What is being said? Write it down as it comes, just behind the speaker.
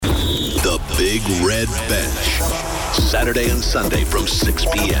The Big Red Bench. Saturday and Sunday from 6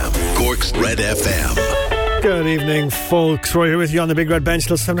 p.m. Cork's Red FM. Good evening, folks. We're here with you on the Big Red Bench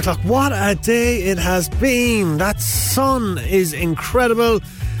till 7 o'clock. What a day it has been. That sun is incredible.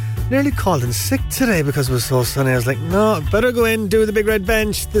 Nearly called in sick today because it was so sunny. I was like, no, better go in, do the Big Red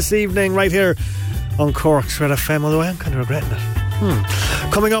Bench this evening right here on Cork's Red FM, although I am kind of regretting it.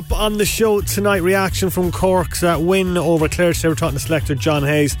 Coming up on the show tonight, reaction from Cork's win over Clare today. We're talking to selector John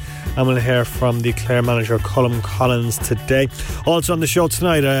Hayes, and we'll hear from the Clare manager Colm Collins today. Also on the show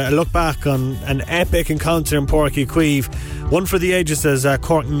tonight, a look back on an epic encounter in Páirc Uí Chaoimh, one for the ages as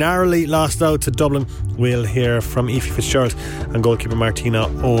Cork narrowly lost out to Dublin. We'll hear from Ephie, Fitzgerald and goalkeeper Martina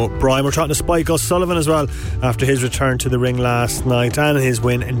O'Brien. We're talking to Spike O'Sullivan as well after his return to the ring last night and his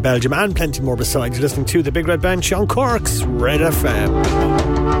win in Belgium, and plenty more besides. You're listening to the Big Red Bench on Cork's Red FM.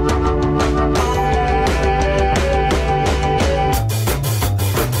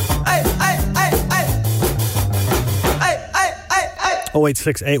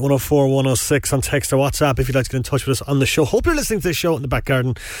 086 8104 106 on text or WhatsApp if you'd like to get in touch with us on the show. Hope you're listening to the show in the back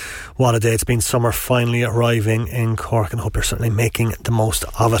garden. What a day it's been. Summer finally arriving in Cork, and hope you're certainly making the most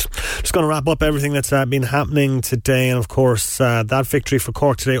of it. Just going to wrap up everything that's been happening today, and of course that victory for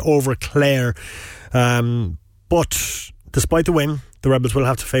Cork today over Clare. But despite the win, the Rebels will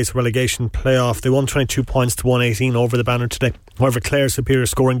have to face a relegation playoff. They won 22 points to 118 over the banner today. However, Clare's superior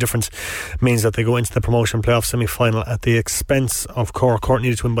scoring difference means that they go into the promotion playoff semi-final at the expense of Cork. Cork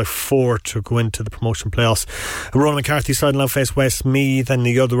needed to win by 4 to go into the promotion playoffs. Ronan McCarthy's side will now face Westmeath, and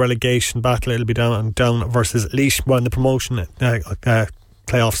the other relegation battle, it'll be down versus Laois, while in the promotion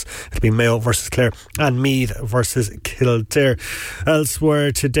playoffs it'll be Mayo versus Clare and Meath versus Kildare.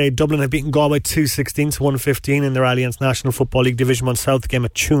 Elsewhere today, Dublin have beaten Galway 2-16 to 115 in their Alliance National Football League Division 1 South game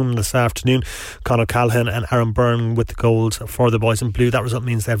at Tuam this afternoon. Conor Callahan and Aaron Byrne with the goals for the boys in blue. That result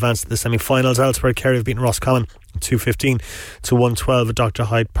means they advance to the semi-finals. Elsewhere, Kerry have beaten Roscommon 215 to 112 at Dr.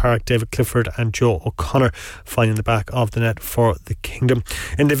 Hyde Park. David Clifford and Joe O'Connor finding the back of the net for the Kingdom.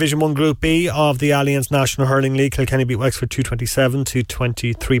 In Division 1 Group B of the Alliance National Hurling League, Kilkenny beat Wexford 227 to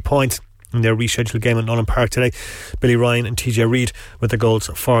 23 points in their rescheduled game at Nolan Park today. Billy Ryan and TJ Reid with the goals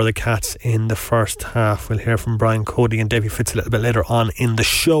for the Cats in the first half. We'll hear from Brian Cody and Davy Fitz a little bit later on in the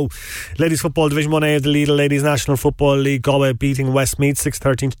show. Ladies Football Division 1A of the Lidl Ladies National Football League, Galway beating Westmeath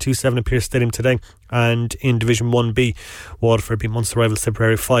 6-13 to 2-7 at Pearse Stadium today. And in Division 1B, Waterford beat Munster rivals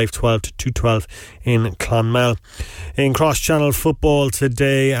Tipperary 5-12 to 2-12 in Clonmel. In cross-channel football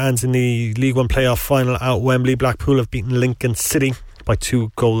today and in the League 1 playoff final at Wembley, Blackpool have beaten Lincoln City by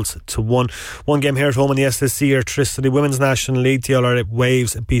 2-1. One game here at home in the SSC Electricity Women's National League, the All-Ireland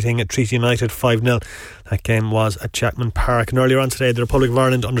Waves beating Treaty United 5-0. That game was at Jackman Park. And earlier on today, the Republic of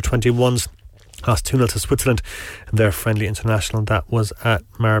Ireland under-21s lost 2-0 to Switzerland in their friendly international. That was at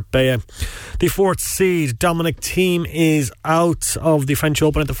Marbella. The fourth seed Dominic Thiem is out of the French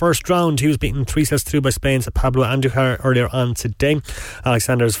Open at the first round. He was beaten 3-2 by Spain's Pablo Andujar earlier on today.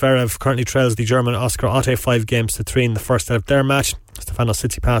 Alexander Zverev currently trails the German Oscar Otte 5-3 in the first set of their match. Stefano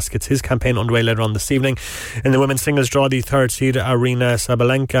Tsitsipas gets his campaign underway later on this evening. In the women's singles draw, the third seed Arina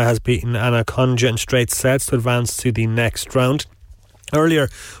Sabalenka has beaten Anna Konja in straight sets to advance to the next round. Earlier,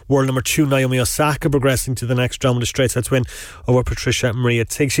 world number 2 Naomi Osaka progressing to the next round with a straight sets win over Patricia Maria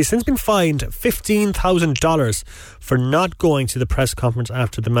Tig. She's since been fined $15,000 for not going to the press conference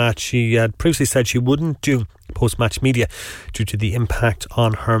after the match. She had previously said she wouldn't do post-match media due to the impact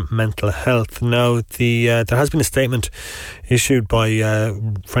on her mental health. Now, there has been a statement issued by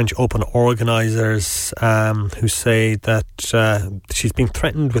French Open organisers who say that she's been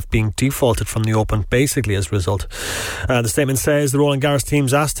threatened with being defaulted from the Open basically as a result. The statement says the Roland Garros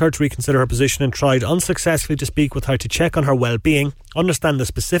teams asked her to reconsider her position and tried unsuccessfully to speak with her to check on her well-being, understand the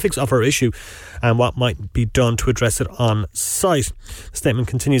specifics of her issue and what might be done to address it on site. The statement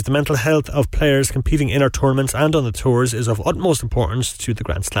continues, the mental health of players competing in our tournaments and on the tours is of utmost importance to the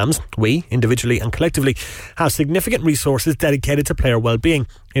Grand Slams. We, individually and collectively, have significant resources dedicated to player well-being.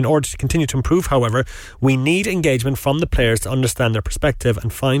 In order to continue to improve, however, we need engagement from the players to understand their perspective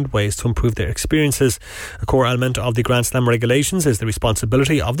and find ways to improve their experiences. A core element of the Grand Slam regulations is the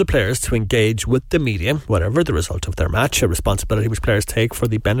responsibility of the players to engage with the media, whatever the result of their match, a responsibility which players take for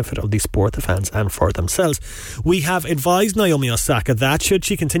the benefit of the sport, the fans and for themselves. We have advised Naomi Osaka that should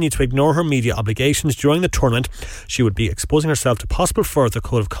she continue to ignore her media obligations during the tournament, she would be exposing herself to possible further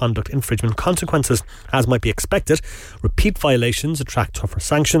code of conduct infringement consequences, as might be expected. Repeat violations attract tougher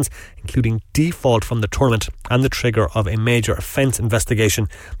sanctions, including default from the tournament and the trigger of a major offence investigation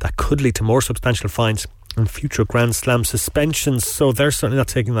that could lead to more substantial fines and future Grand Slam suspensions, so they're certainly not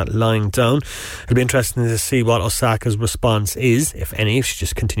taking that lying down. It'll be interesting to see what Osaka's response is, if any, if she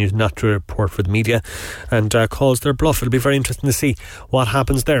just continues not to report for the media and calls their bluff. It'll be very interesting to see what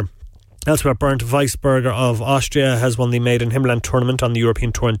happens there. Elsewhere, Bernd Weisberger of Austria has won the Maiden Himmerland tournament on the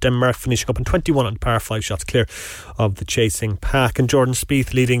European Tour in Denmark, finishing up in 21 on par, 5 shots clear of the chasing pack. And Jordan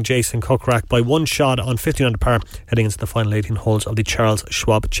Spieth leading Jason Kokrak by 1 shot on 15 under par, heading into the final 18 holes of the Charles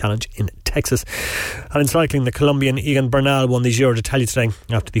Schwab Challenge in Texas. And in cycling, the Colombian Egan Bernal won the Giro d'Italia today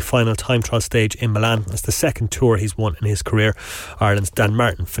after the final time trial stage in Milan. It's the second tour he's won in his career. Ireland's Dan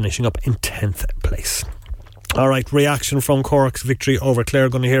Martin finishing up in 10th place. Alright, reaction from Cork's victory over Clare.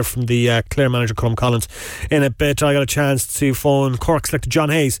 Going to hear from the Clare manager Colm Collins in a bit. I got a chance to phone Cork selector John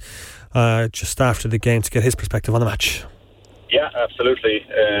Hayes just after the game to get his perspective on the match. Yeah, absolutely.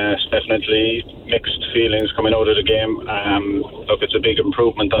 Definitely mixed feelings coming out of the game. Look, it's a big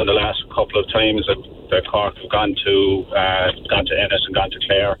improvement on the last couple of times that Cork have gone to Ennis and gone to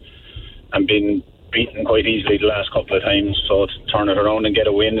Clare and been beaten quite easily the last couple of times. So to turn it around and get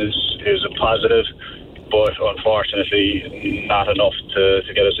a win is a positive. But unfortunately not enough to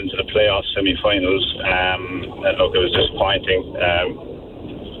get us into the playoff semi-finals. And look, it was disappointing.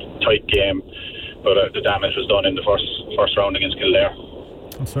 Tight game, but the damage was done in the first round against Kildare.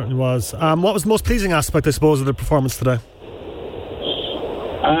 It certainly was. What was the most pleasing aspect, I suppose, of the performance today?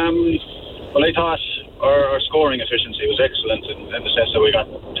 Well, I thought our scoring efficiency was excellent in the sense that we got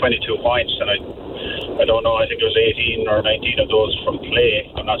 22 points, and I don't know, I think it was 18 or 19 of those from play.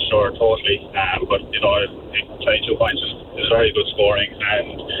 I'm not sure totally, but 22 points is very good scoring.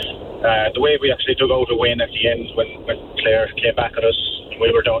 And the way we actually took out a win at the end when Clare came back at us,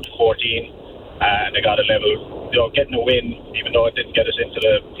 we were down to 14, and they got a level. Getting a win, even though it didn't get us into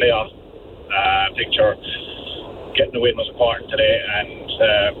the playoff picture, getting the win was important today, and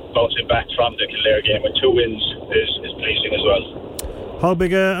bouncing back from the Kildare game with 2 wins is pleasing as well. How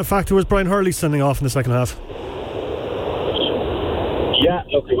big a factor was Brian Hurley sending off in the second half? Yeah,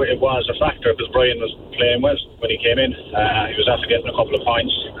 look, it was a factor because Brian was playing well when he came in. He was after getting a couple of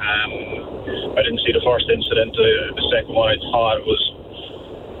points. I didn't see the first incident. The second one, I thought it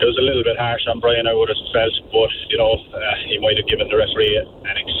was a little bit harsh on Brian, I would have felt, but he might have given the referee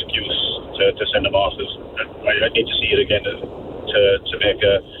an excuse to send him off. I need to see it again to make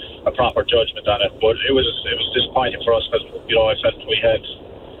a proper judgment on it. But it was disappointing for us because I felt we had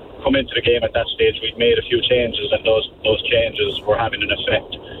come into the game at that stage. We'd made a few changes, and those changes were having an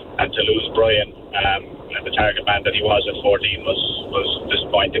effect. And to lose Brian and the target man that he was at 14 was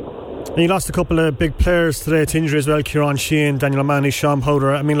disappointing. And you lost a couple of big players today to injury as well. Kieran Sheehan, Daniel O'Mahony, Sean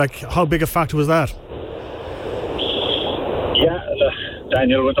Powder. I mean, how big a factor was that? Yeah,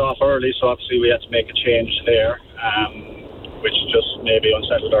 Daniel went off early, so obviously we had to make a change there, which just maybe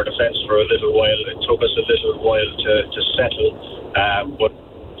unsettled our defence for a little while. It took us a little while to settle, but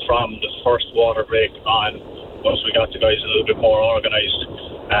from the first water break on, once we got the guys a little bit more organised,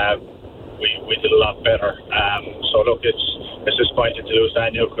 we did a lot better. So look, it's disappointing to lose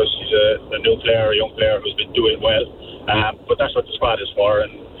Daniel because he's a new player, a young player who's been doing well. But that's what the squad is for,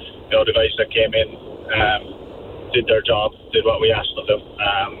 and the guys that came in did their job, did what we asked of them.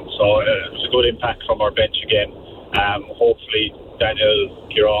 So it was a good impact from our bench again. Hopefully Daniel,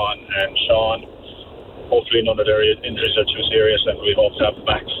 Kieran and Sean, hopefully none of their injuries are too serious, and we hope to have them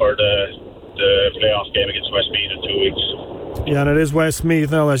back for the playoff game against Westmeath in 2 weeks. Yeah, and it is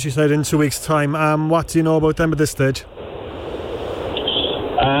Westmeath now, as you said, in 2 weeks' time. What do you know about them at this stage?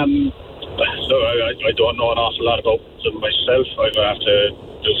 So I don't know an awful lot about them myself. I have to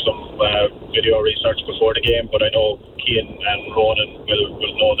do some video research before the game, but I know Cian and Ronan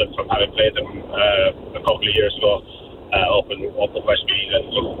will know them from having played them a couple of years ago up in Westmeath,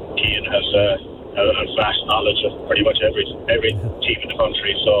 and Cian has a vast knowledge of pretty much every team in the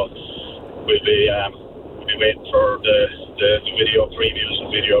country, so we'll be waiting for the video previews and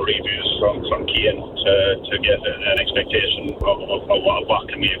video reviews from Cian to get an expectation of what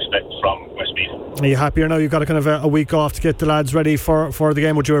can we expect from Westmeath. Are you happier now? You've got a kind of a week off to get the lads ready for the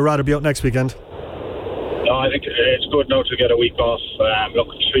game. Would you rather be out next weekend? No, I think it's good now to get a week off.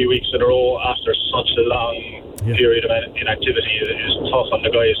 Look, 3 weeks in a row after such a long period of inactivity is tough on the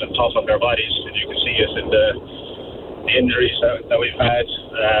guys and tough on their bodies, and you can see it in the injuries that we've had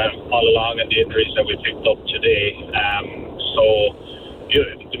all along and the injuries that we picked up today. So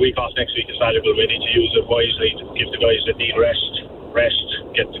the week off next week is valuable. We need to use it wisely to give the guys that need rest,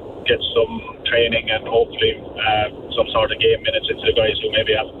 get some training and hopefully some sort of game minutes into the guys who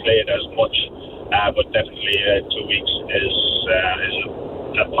maybe haven't played as much. But definitely 2 weeks is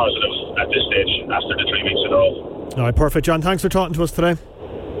a positive at this stage after the 3 weeks in a row. All right, perfect, John. Thanks for talking to us today.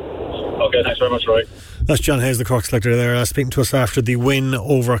 Okay, thanks very much, Roy. That's John Hayes, the Cork selector there, speaking to us after the win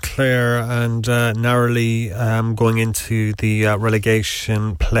over Clare and narrowly going into the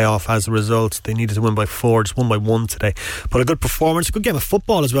relegation playoff as a result. They needed to win by 4, just won by 1 today. But a good performance, a good game of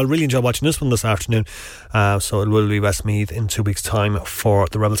football as well. Really enjoyed watching this one this afternoon. So it will be Westmeath in 2 weeks' time for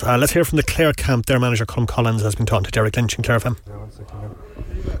the Rebels. Let's hear from the Clare camp. Their manager, Colm Collins, has been talking to Derek Lynch in Clare FM.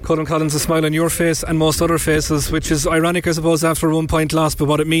 Colm Collins, a smile on your face and most other faces, which is ironic, I suppose, after a 1 point loss, but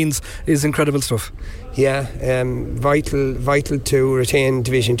what it means is incredible stuff. Yeah, vital to retain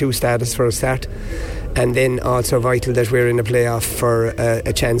Division 2 status for a start, and then also vital that we're in a playoff for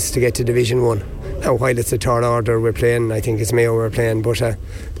a chance to get to Division 1. Now, while it's a third order we're playing, I think it's Mayo we're playing, but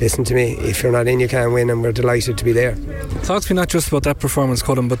listen to me, if you're not in you can't win, and we're delighted to be there. Talk to me not just about that performance,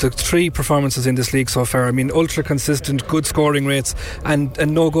 Colm, but the 3 performances in this league so far. I mean, ultra consistent, good scoring rates and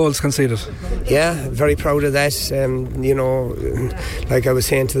no goals conceded. Yeah, very proud of that. You know, like I was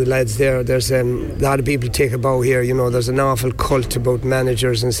saying to the lads there, there's a lot of people take a bow here. You know, there's an awful cult about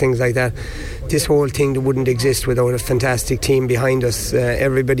managers and things like that. This whole thing wouldn't exist without a fantastic team behind us.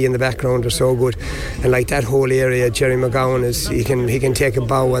 Everybody in the background are so good, and like that whole area, Jerry McGowan he can take a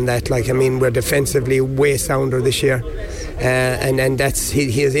bow on that. Like, I mean, we're defensively way sounder this year, and that's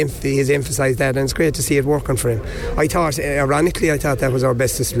he has emphasised that, and it's great to see it working for him. Ironically, I thought that was our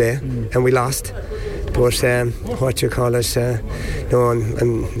best display, and we lost. But no,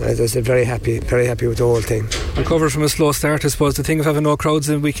 I'm as I said, very happy with the whole thing. Recovered from a slow start, I suppose. The thing of having no crowds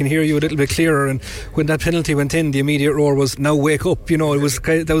in, we can hear you a little bit clearer. And when that penalty went in, the immediate roar was, "Now wake up!" You know,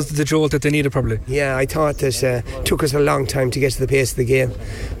 that was the jolt that they needed probably. Yeah, I thought that took us a long time to get to the pace of the game.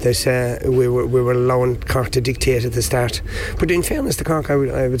 That we were allowing Cork to dictate at the start. But in fairness to Cork, I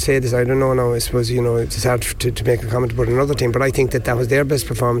would say this. I don't know now. I suppose, you know, it's hard to make a comment about another team, but I think that was their best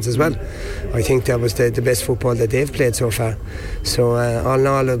performance as well. I think that was the best football that they've played so far. So all in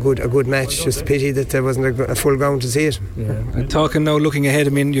all, a good match. Just a pity that there wasn't a full ground to see it. Yeah. And talking now, looking ahead, I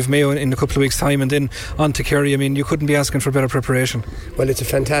mean, you've Mayo in a couple of weeks' time, and then on to Kerry. I mean, you couldn't be asking for better preparation. Well, it's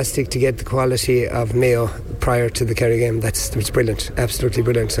fantastic to get the quality of Mayo prior to the Kerry game. It's brilliant, absolutely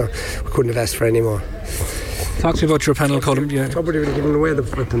brilliant. So we couldn't have asked for any more. Talk to me about your panel, Colm. Yeah. Somebody would have given away the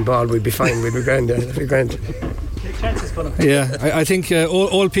flipping ball, we'd be fine. We'd be grand. Yeah, I think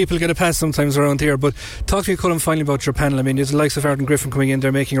all people get a pass sometimes around here. But talk to me, Colm, finally about your panel. I mean, there's the likes of Arden Griffin coming in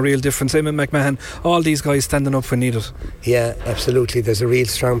there making a real difference. Eamon McMahon, all these guys standing up when needed. Yeah, absolutely. There's a real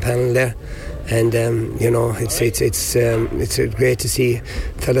strong panel there, and you know, it's great to see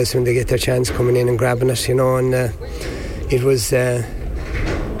fellas when they get their chance coming in and grabbing it. You know, and it was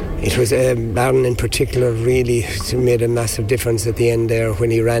Arden in particular really made a massive difference at the end there when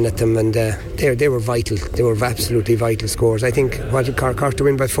he ran at them, and they were vital. They were absolutely vital scores. I think what did Cork to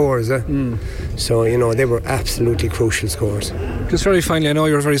win by 4, is it? So, you know, they were absolutely crucial scores. Just very finally, I know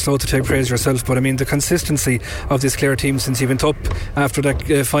you're very slow to take praise yourself, but I mean the consistency of this Clare team since you went up after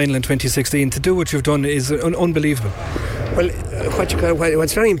that final in 2016 to do what you've done is unbelievable. Well,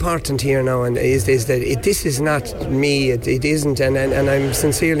 what's very important here now is that this is not me. It isn't, and I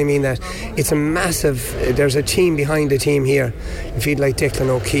sincerely mean that. It's a massive. There's a team behind the team here. You feel like Declan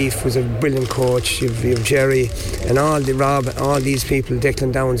O'Keefe was a brilliant coach. You've Jerry and all these people,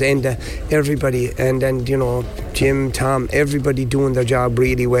 Declan Downs, Enda, everybody, and you know, Jim, Tom, everybody doing their job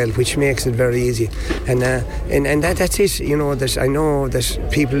really well, which makes it very easy. And that's it. You know, I know that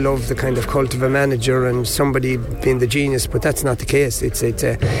people love the kind of cult of a manager and somebody being the genius, but that's not the case. It's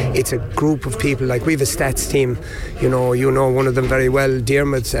a group of people. Like, we have a stats team. You know one of them very well,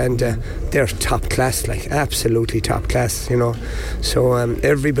 Dermot, and they're top class, like absolutely top class. You know, so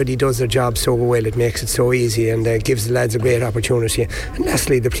everybody does their job so well. It makes it so easy, and gives the lads a great opportunity. And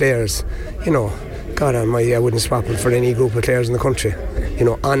lastly, the players. You know, God almighty, I wouldn't swap them for any group of players in the country. You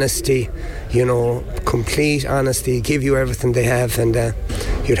know, honesty, you know, complete honesty, give you everything they have, and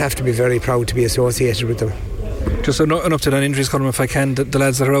you'd have to be very proud to be associated with them. Just an update on injuries, Colm, if I can. The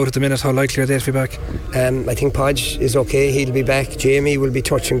lads that are out at the minute, how likely are they to be back? I think Podge is okay, he'll be back. Jamie will be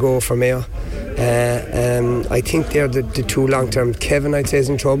touch and go for Mayo. I think they're the two long term. Kevin, I'd say, is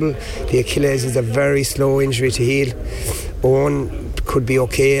in trouble. The Achilles is a very slow injury to heal. Owen could be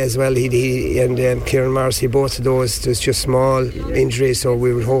okay as well. He and Kieran Morrissey, both of those, there's just small injuries, so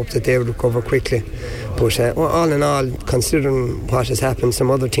we would hope that they would recover quickly. But all in all, considering what has happened, some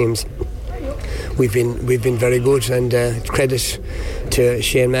other teams, we've been very good, and credit to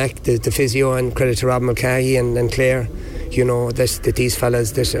Shane Mack, the physio, and credit to Rob Mulcahy and Clare. You know that these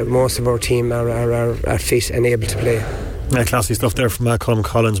fellas, most of our team are fit and able to play. Classy stuff there from Colm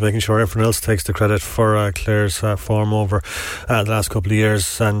Collins, making sure everyone else takes the credit for Clare's form over the last couple of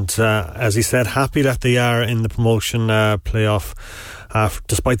years. And as he said, happy that they are in the promotion playoff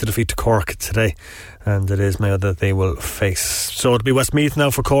despite the defeat to Cork today. And it is Mayo that they will face. So it'll be Westmeath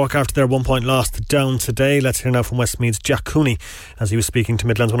now for Cork after their 1 point loss down today. Let's hear now from Westmeath's Jack Cooney as he was speaking to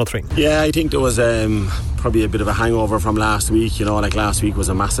Midlands 103. Yeah, I think there was probably a bit of a hangover from last week. You know, like last week was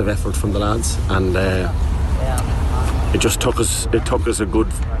a massive effort from the lads, and it just took us a good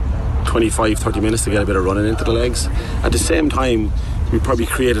 25-30 minutes to get a bit of running into the legs. At the same time, we probably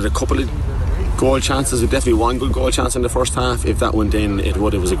created a couple of goal chances. We definitely one good goal chance in the first half. If that went in, it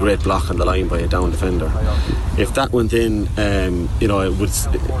was a great block on the line by a down defender. If that went in,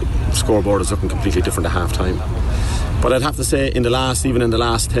 scoreboard was looking completely different at half time. But I'd have to say, even in the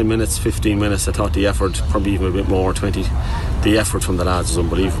last 10 minutes, 15 minutes, I thought the effort, probably even a bit more, 20, the effort from the lads was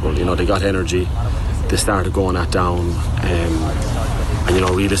unbelievable. You know, they got energy, they started going that down, and you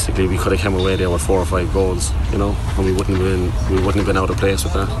know, realistically we could have come away there with 4 or 5 goals, you know, and we wouldn't have been out of place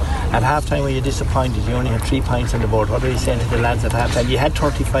with that. At half time, were you disappointed? You only had 3 points on the board. What were you saying to the lads at half time? You had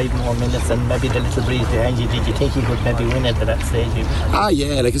 35 more minutes and maybe the little breeze behind you. Did you think you could maybe win it at that stage?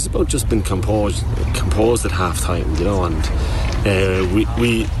 Yeah, like it's about just been composed at half time, you know, and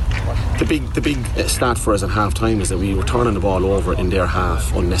the big stat for us at half time is that we were turning the ball over in their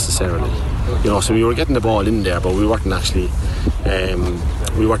half unnecessarily, you know, so we were getting the ball in there, but we weren't actually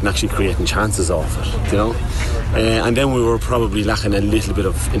creating chances off it, you know. And then we were probably lacking a little bit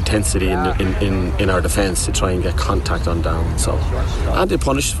of intensity in our defence to try and get contact on down. So, and they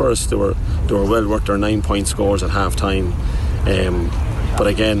punished for us. They were well worth their 9-point scores at half time. But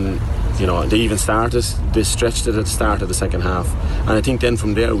again, you know, they stretched it at the start of the second half, and I think then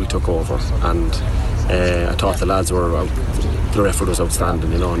from there we took over, and I thought the lads their effort was outstanding,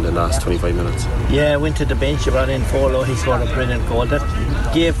 you know, in the last 25 minutes. Yeah, went to the bench, you brought in Folo, he scored a brilliant goal. That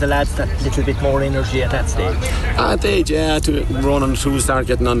gave the lads that little bit more energy at that stage. They did, yeah. Ronan O'Toole started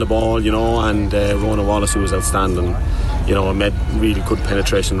getting on the ball, you know, and Ronan Wallace, who was outstanding, you know, made really good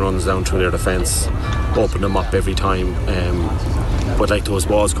penetration runs down through their defence, opened them up every time. But like those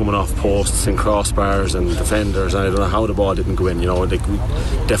balls coming off posts and crossbars and defenders, and I don't know how the ball didn't go in, you know. They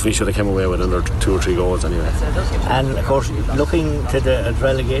definitely should have come away with another 2 or 3 goals anyway. And of course, looking to the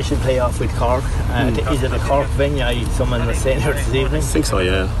relegation playoff with Cork, is it a Cork venue? Someone was saying here this evening. I think so,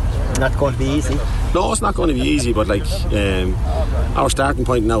 yeah. Not going to be easy. No, it's not going to be easy, but like our starting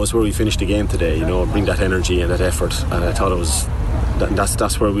point now is where we finished the game today, you know, bring that energy and that effort, and I thought it was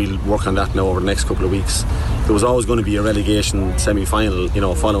that's where we'll work on that now over the next couple of weeks. There was always going to be a relegation semi-final, you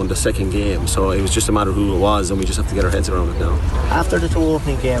know, following the second game, so it was just a matter of who it was, and we just have to get our heads around it now. After the 2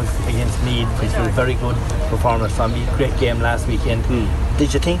 opening games against Meath, which was a very good performance from Meath, great game last weekend,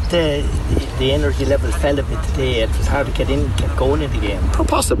 did you think the energy level fell a bit today? It was hard to get going in the game.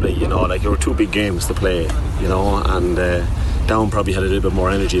 Possibly, you know, like there were 2 big games to play, you know, and Down probably had a little bit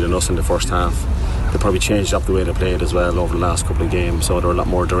more energy than us in the first half. They probably changed up the way they played as well over the last couple of games, so they were a lot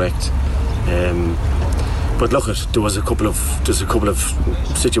more direct. But look, there was a couple of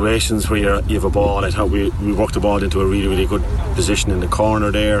situations where you have a ball. I thought we worked the ball into a really, really good position in the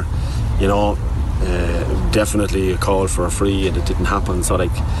corner there, you know. Definitely a call for a free, and it didn't happen. So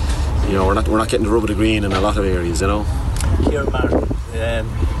like, you know, we're not getting the rub of the green in a lot of areas, you know. Kieran Martin,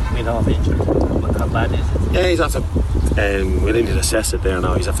 we know injured. How bad is it? Yeah, he's after. We need to assess it there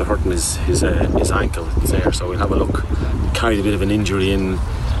now. He's after hurting his ankle there, so we'll have a look. Carried a bit of an injury in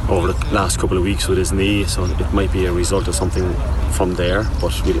over the last couple of weeks with his knee, so it might be a result of something from there,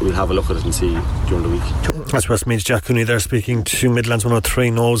 but we'll have a look at it and see during the week. That's Westmeath's Jack Cooney there speaking to Midlands 103.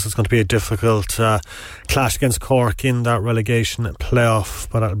 Knows it's going to be a difficult clash against Cork in that relegation playoff,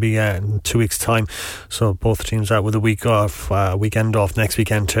 but that'll be in 2 weeks' time, so both teams out with a week off, weekend off next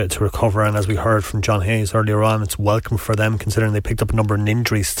weekend to recover. And as we heard from John Hayes earlier on, it's welcome for them considering they picked up a number of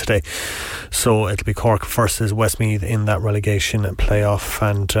injuries today. So it'll be Cork versus Westmeath in that relegation playoff,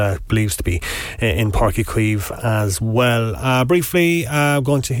 and believes to be in Páirc Uí Chaoimh as well. Briefly,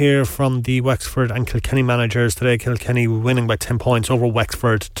 going to hear from the Wexford and Kilkenny managers today. Kilkenny winning by 10 points over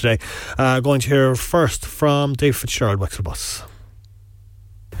Wexford today. Going to hear first from Dave Fitzgerald, Wexford boss.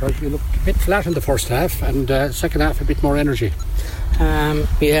 Well, we looked a bit flat in the first half, and second half a bit more energy.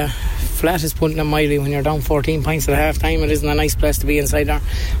 Yeah, flat is putting it mildly. When you're down 14 points at half time, it isn't a nice place to be inside there,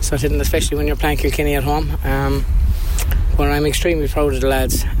 so it isn't, especially when you're playing Kilkenny at home. But I'm extremely proud of the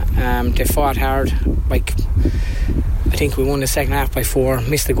lads. They fought hard. Like, I think we won the second half by 4,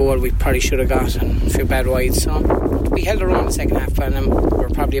 missed the goal we probably should have got, and a few bad wides, so we held our own the second half, and we're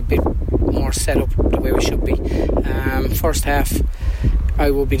probably a bit more set up the way we should be. First half, I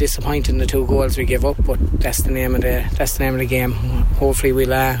would be disappointed in the 2 goals we give up, but that's the name of the game. Hopefully we'll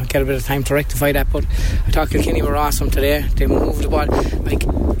get a bit of time to rectify that. But I thought Kilkenny were awesome today. They moved the ball. Like,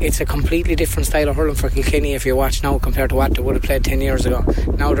 it's a completely different style of hurling for Kilkenny if you watch now compared to what they would have played 10 years ago.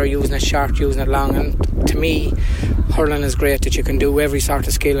 Now they're using it short, using it long, and to me hurling is great, that you can do every sort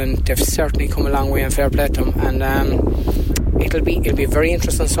of skill, and they've certainly come a long way, and fair play to them. And it'll be a very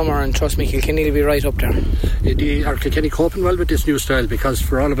interesting summer, and trust me, Kilkenny will be right up there. Are Kilkenny coping well with this new style? Because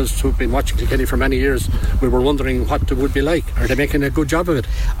for all of us who've been watching Kilkenny for many years, we were wondering what it would be like. Are they making a good job of it?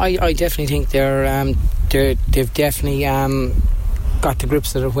 I definitely think they've definitely got the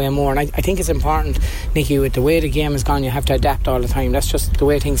grips of it way more, and I think it's important, Nicky, with the way the game has gone, you have to adapt all the time. That's just the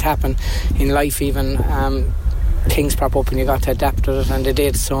way things happen in life. Even things pop up and you got to adapt to it, and they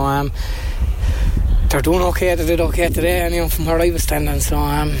did. So they're doing okay. They did okay today, and from where I was standing. So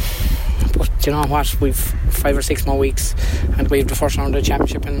but you know what, we've 5 or 6 more weeks and we've the first round of the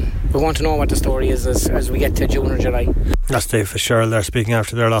championship, and we want to know what the story is as we get to June or July. That's Dave Fitzgerald there speaking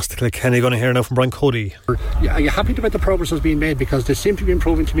after their loss to Kilkenny. Going to hear now from Brian Cody. Are you happy about the progress that's being made? Because they seem to be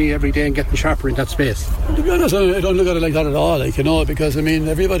improving to me every day and getting sharper in that space. To be honest, I don't look at it like that at all, because I mean,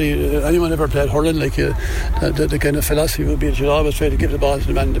 anyone ever played hurling, the kind of philosophy would be that you'd always try to give the ball to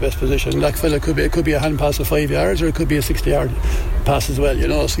the man in the best position. Like, well, it could be a hand pass of 5 yards, or it could be a 60-yard pass as well,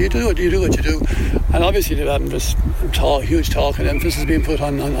 so you do what you do. And obviously there's huge talk and emphasis being put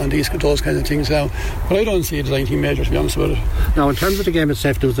on those kind of things now, but I don't see it as anything major, to be honest about it. Now, in terms of the game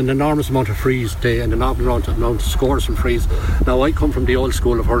itself, there was an enormous amount of frees today and an enormous amount of scores from frees. Now, I come from the old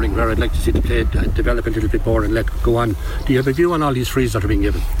school of hurling, where I'd like to see the play develop a little bit more and let go on. Do you have a view on all these frees that are being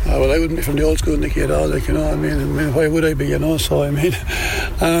given? Well, I wouldn't be from the old school, Nicky, at all. I mean, why would I be? So I mean,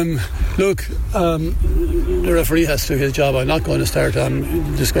 look, the referee has to do his job. I'm not going to start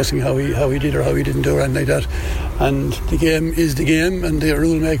discussing how he did or how he didn't do or anything like that. And the game is the game, and the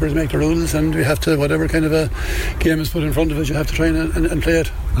rule makers make the rules, and we have to, whatever kind of a game is put in front of us, you have to try and play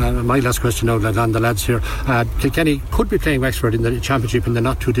it. My last question now on the lads here. Kilkenny could be playing Wexford in the championship in the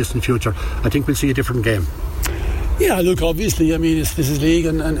not too distant future. I think we'll see a different game. Yeah, look, obviously, I mean, this is league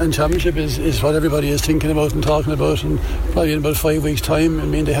and championship is what everybody is thinking about and talking about, and probably in about 5 weeks' time, I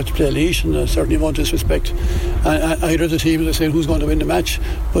mean, they have to play Laois, and I certainly won't disrespect either of the teams that say who's going to win the match,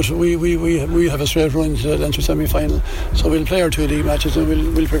 but we have a straight run to the Leinster semi-final, so we'll play our 2 league matches and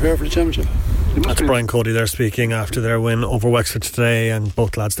we'll prepare for the championship. That's Brian Cody there speaking after their win over Wexford today, and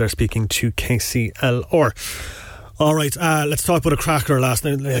both lads there speaking to KCLR. Alright, let's talk about a cracker last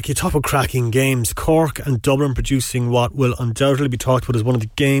night. Like, you talk about cracking games. Cork and Dublin producing what will undoubtedly be talked about as one of the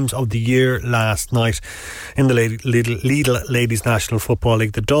games of the year last night in the Lidl Ladies National Football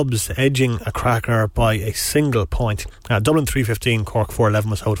League. The Dubs edging a cracker by a single point. Dublin 3-15, Cork 4-11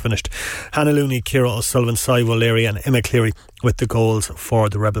 was how it finished. Hannah Looney, Ciara O'Sullivan, Sive O'Leary and Emma Cleary with the goals for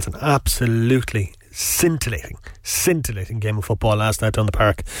the Rebels. An absolutely scintillating game of football last night on the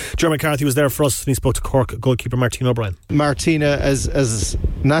park. Jeremy McCarthy was there for us, and he spoke to Cork goalkeeper Martina O'Brien. Martina, as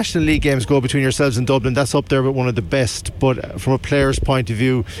National League games go between yourselves and Dublin, that's up there with one of the best, but from a player's point of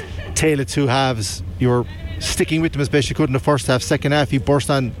view, tale of two halves, you were sticking with them as best you could in the first half. Second half, you burst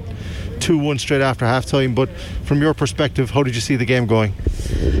on 2-1 straight after half time. But from your perspective, how did you see the game going?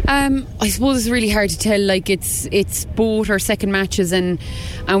 I suppose it's really hard to tell. Like, it's both our second matches, and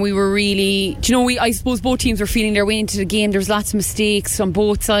we were really, I suppose both teams were feeling their way into the game. There's lots of mistakes on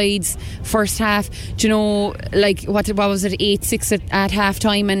both sides. First half, like what was it, 8-6 at half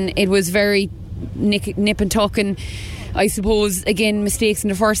time, and it was very nip and tuck, and I suppose again mistakes in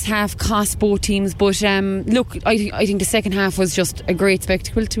the first half cost both teams, but look, I think the second half was just a great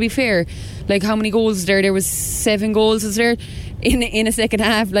spectacle, to be fair. Like, how many goals was there? There was 7 goals was there in a second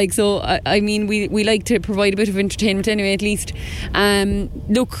half, like, so I mean we like to provide a bit of entertainment anyway, at least.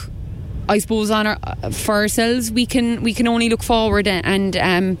 Look, I suppose for ourselves we can only look forward and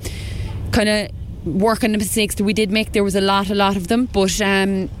kind of work on the mistakes that we did make. There was a lot of them, but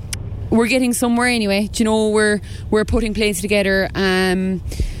we're getting somewhere anyway. We're putting plays together.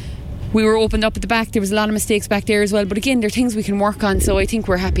 We were opened up at the back. There was a lot of mistakes back there as well, but again, there are things we can work on, so I think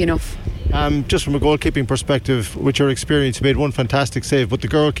we're happy enough. Just from a goalkeeping perspective, with your experience, you made one fantastic save, but the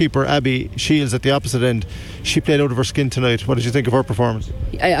goalkeeper Abby Shields at the opposite end, she played out of her skin tonight. What did you think of her performance?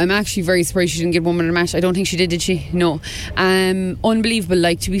 I'm actually very surprised she didn't get woman of the match. I don't think she did she? No. Unbelievable.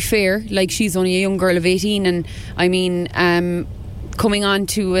 Like, to be fair, like, she's only a young girl of 18, and I mean, coming on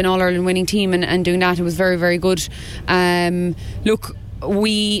to an All-Ireland winning team and doing that, it was very, very good. Look,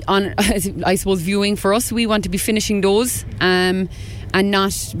 I suppose viewing for us, we want to be finishing those and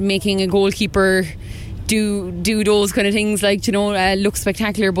not making a goalkeeper do those kind of things, like, you know, look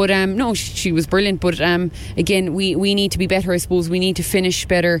spectacular. But no, she was brilliant. But again, we need to be better, I suppose. We need to finish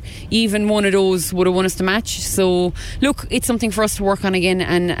better. Even one of those would have won us the match. So look, it's something for us to work on again,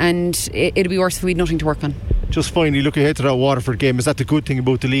 and it'd be worse if we had nothing to work on. Just finally, look ahead to that Waterford game. Is that the good thing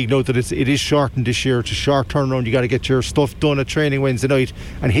about the league now, that it is shortened this year? It's a short turnaround. You got to get your stuff done at training Wednesday night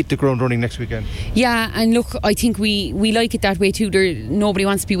and hit the ground running next weekend. Yeah, and look, I think we like it that way too. Nobody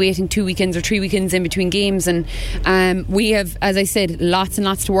wants to be waiting 2 weekends or 3 weekends in between games, and we have, as I said, lots and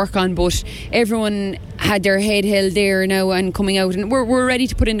lots to work on, but everyone had their head held there now and coming out, and we're ready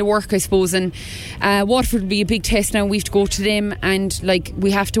to put in the work, I suppose. And Waterford will be a big test now. We have to go to them, and like,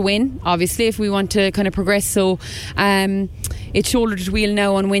 we have to win, obviously, if we want to kind of progress. So it's shoulder to wheel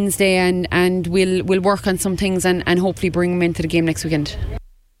now on Wednesday, and we'll work on some things and hopefully bring them into the game next weekend.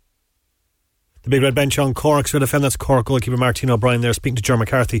 The big red bench on Cork's Red FM. That's Cork goalkeeper Martina O'Brien there, speaking to Ger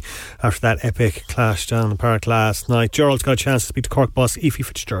McCarthy after that epic clash down the park last night. Gerald's got a chance to speak to Cork boss Ephie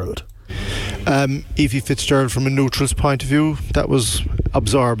Fitzgerald. Ephie Fitzgerald, from a neutral's point of view, that was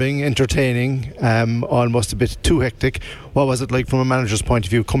absorbing, entertaining, almost a bit too hectic. What was it like from a manager's point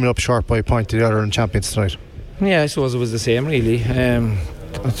of view, coming up short by a point to the other and champions tonight? Yeah, I suppose it was the same really.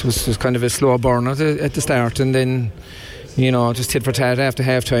 It was kind of a slow burn at the start, and then, you know, just tit for tat after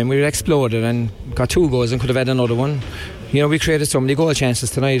half time we exploded and got 2 goals and could have had another one. You know, we created so many goal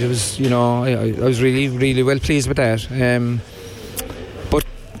chances tonight. It was, you know, I was really, really well pleased with that. But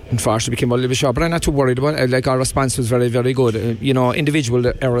unfortunately became a little bit sharp, but I'm not too worried about it. Like, our response was very, very good. You know,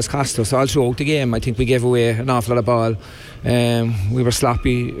 individual errors cost us all throughout the game. I think we gave away an awful lot of ball. We were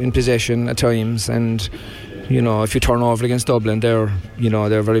sloppy in possession at times, and, you know, if you turn over against Dublin, they're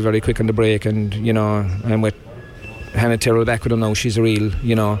very, very quick on the break, and, you know, and with Hannah Tyrrell back with them now, she's a real,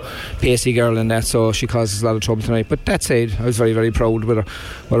 you know, pacey girl and that, so she causes a lot of trouble tonight. But that said, I was very, very proud with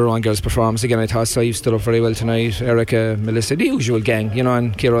her own girls' performance. Again, I thought Sive stood up very well tonight. Erica, Melissa, the usual gang, you know,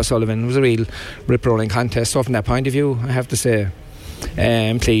 and Ciara O'Sullivan. It was a real rip-rolling contest. So from that point of view, I have to say,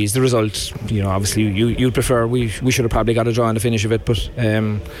 pleased. The result, you know, obviously you'd prefer we should have probably got a draw in the finish of it, but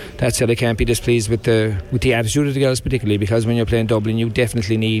that said, I can't be displeased with the attitude of the girls, particularly because when you're playing Dublin, you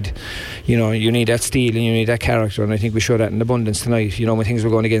definitely need, you know, you need that steel and you need that character, and I think we showed that in abundance tonight. You know, when things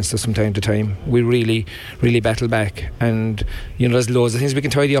were going against us from time to time, we really, really battled back, and, you know, there's loads of things we can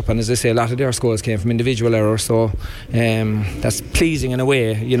tidy up, and as I say, a lot of their scores came from individual errors, so that's pleasing in a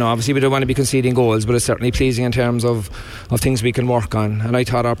way. You know, obviously we don't want to be conceding goals, but it's certainly pleasing in terms of things we can work on. And I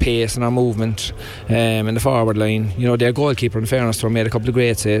thought our pace and our movement in the forward line, you know, their goalkeeper, in fairness to her, made a couple of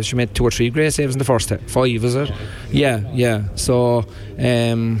great saves. She made 2 or 3 great saves in the first 5, is it? Yeah. So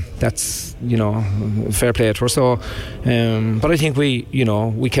that's, you know, fair play to her. So but I think we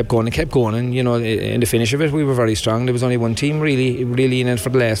kept going, and, you know, in the finish of it we were very strong. There was only one team really in it for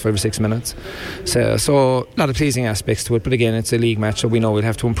the last 5 or 6 minutes, so a lot of pleasing aspects to it. But again, it's a league match, so we know we'll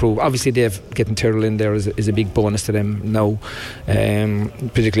have to improve. Obviously getting Tyrrell in there is a big bonus to them now,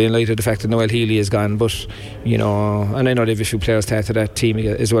 particularly in light of the fact that Noel Healy is gone. But, you know, and I know they have a few players tied to that team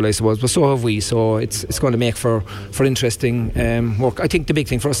as well, I suppose, but so have we, so it's going to make for interesting work. I think the big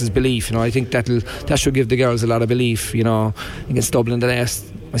thing for us is belief. You know, I think that should give the girls a lot of belief. You know, against Dublin, the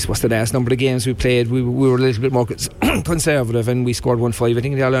last number of games we played, we were a little bit more conservative, and we scored 1-5, I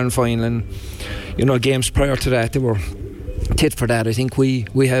think, in the All-Ireland final, and, you know, games prior to that they were tit for that. I think we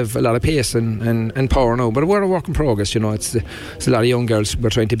have a lot of pace and power now, but we're a work in progress. You know, it's a lot of young girls we're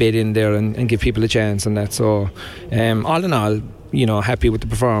trying to bait in there and give people a chance and that. So all in all, you know, happy with the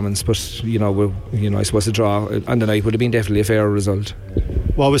performance, but, you know, I suppose a draw on the night would have been definitely a fair result.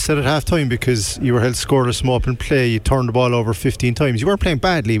 What was said at half time, because you were held scoreless from open play, you turned the ball over 15 times. You weren't playing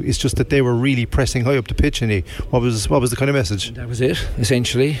badly, it's just that they were really pressing high up the pitch. And what was the kind of message? That was it,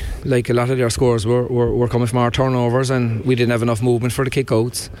 essentially. Like, a lot of their scores were coming from our turnovers, and we didn't have enough movement for the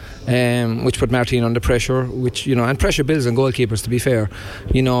kick-outs, which put Martina under pressure, which, you know, and pressure builds on goalkeepers, to be fair.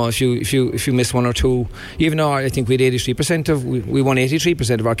 You know, if you miss 1 or 2, even though I think we had 83% we won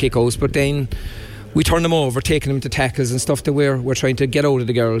 83% of our kick-outs, but then we turned them over, taking them to tackles and stuff that we're trying to get out of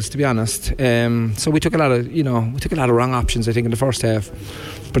the girls, to be honest. So we took a lot of wrong options, I think, in the first half.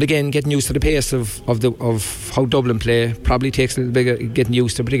 But again, getting used to the pace of how Dublin play probably takes a little bit of getting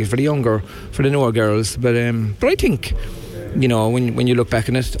used to, particularly for the newer girls. But I think, you know, when you look back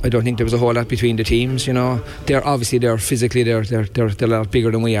on it, I don't think there was a whole lot between the teams. You know, they're physically they're a lot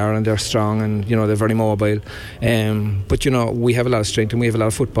bigger than we are, and they're strong, and, you know, they're very mobile. But, you know, we have a lot of strength and we have a lot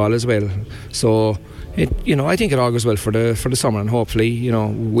of football as well. So I think it all goes well for the summer, and hopefully, you know,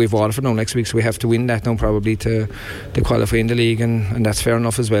 we've Waterford now next week, so we have to win that now probably to qualify in the league, and that's fair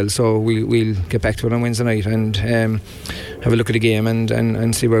enough as well. So we'll get back to it on Wednesday night and have a look at the game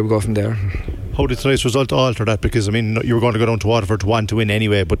and see where we go from there. How did tonight's result alter that? Because I mean, you were going to go down to Waterford to want to win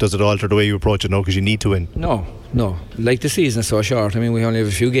anyway, but does it alter the way you approach it now because you need to win? No. Like the season is so short. I mean, we only have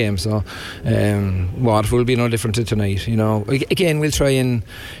a few games, so Waterford will be no different to tonight. You know, again, we'll try and,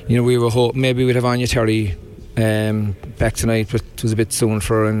 you know, we were hope maybe we'd have Anya Terry back tonight, but it was a bit soon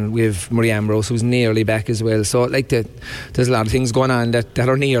for her, and we have Marie Ambrose who's nearly back as well. So like there's a lot of things going on that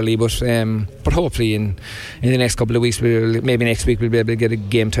are nearly, but hopefully in the next couple of weeks, maybe next week we'll be able to get a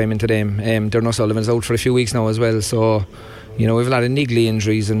game time into them. Derno Sullivan's out for a few weeks now as well, so you know, we have a lot of niggly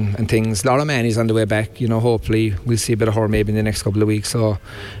injuries and things. Laura Manny's on the way back, you know, hopefully we'll see a bit of her maybe in the next couple of weeks. So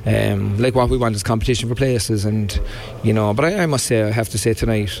like what we want is competition for places, and you know, but I must say, I have to say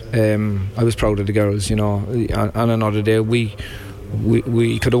tonight, I was proud of the girls. You know, on another day we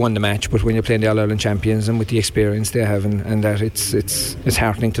could have won the match, but when you're playing the All-Ireland champions and with the experience they have and that, it's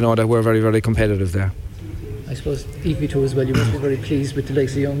heartening to know that we're very, very competitive there. I suppose Ephie too as well, you must be very pleased with the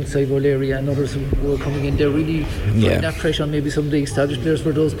likes of young Sivo O'Leary and others who are coming in there, really putting that pressure on maybe some of the established players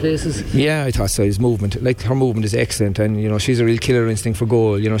for those places. Yeah, I thought so. His movement, like her movement is excellent, and you know, she's a real killer instinct for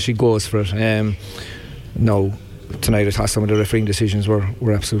goal. You know, she goes for it. No, tonight I thought some of the refereeing decisions were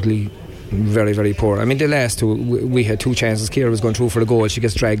absolutely very, very poor. I mean, the last two, we had two chances. Ciara was going through for the goal, she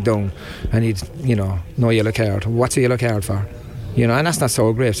gets dragged down, and he'd, you know, no yellow card. What's a yellow card for? You know, and that's not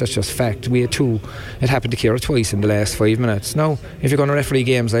so great, that's just fact. We had two. It happened to Ciara twice in the last 5 minutes. Now, if you're going to referee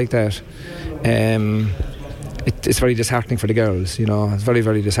games like that, it's very disheartening for the girls. You know, it's very,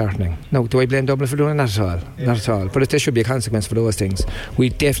 very disheartening. Now, do I blame Dublin for doing it? Not at all. Not at all. But there should be a consequence for those things. We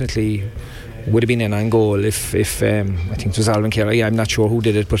definitely would have been in on goal if I think it was Alvin Ciara. I'm not sure who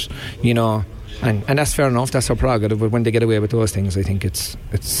did it, but you know, and that's fair enough. That's our prerogative. But when they get away with those things, I think it's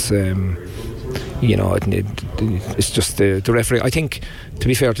you know, it's just the referee. I think, to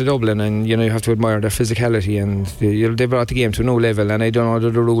be fair to Dublin, and you know, you have to admire their physicality, and they brought the game to a new level, and I don't know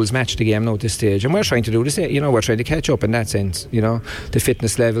whether the rules match the game now at this stage, and we're trying to do this. You know, we're trying to catch up in that sense. You know, the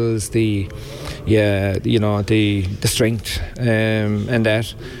fitness levels, you know, the strength, and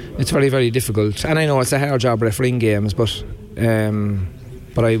that it's very, very difficult. And I know it's a hard job refereeing games,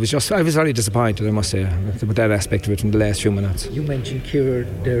 but I was very disappointed, I must say, with that aspect of it in the last few minutes. You mentioned Ciara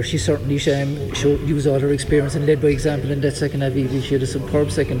there. She certainly used all her experience and led by example in that second half. She had a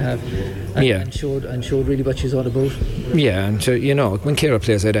superb second half, and showed really what she's all about. Yeah, and you know, when Ciara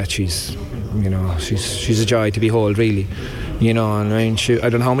plays like that, she's a joy to behold, really. You know, and I mean, I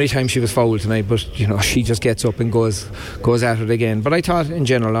don't know how many times she was fouled tonight, but you know, she just gets up and goes at it again. But I thought in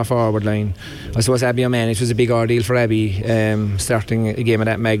general our forward line, I suppose Abby O'Mahony, it was a big ordeal for Abby starting a game of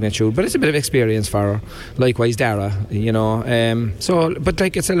that magnitude, but it's a bit of experience for her. Likewise Dara, you know. But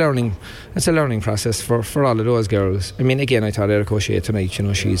like it's a learning process for all of those girls. I mean, again, I thought Eric O'Shea tonight, you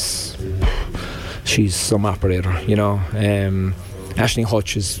know, she's some operator, you know. Aisling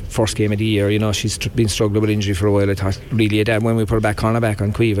Hutch's first game of the year, you know, she's been struggling with injury for a while. I thought really when we put her back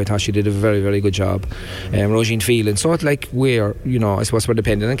on Queeve, I thought she did a very, very good job. Roisin Phelan, so it's like we're, you know, I suppose we're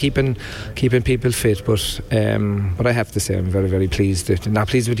dependent on keeping people fit, but I have to say I'm very, very pleased. Not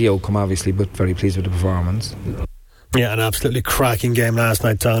pleased with the outcome obviously, but very pleased with the performance. Yeah, an absolutely cracking game last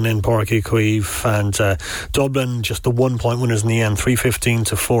night down in Páirc Uí Chaoimh, and Dublin just the 1 point winners in the end. 3-15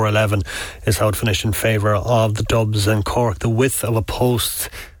 to 4-11 is how it finished in favour of the Dubs. And Cork, the width of a post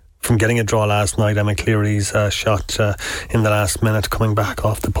from getting a draw last night. Emma Cleary's shot in the last minute coming back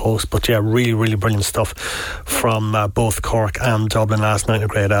off the post. But yeah, really, really brilliant stuff from both Cork and Dublin last night. A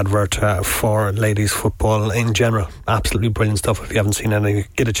great advert for ladies football in general. Absolutely brilliant stuff. If you haven't seen any,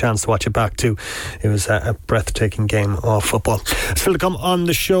 get a chance to watch it back too. It was a breathtaking game of football. Still to come on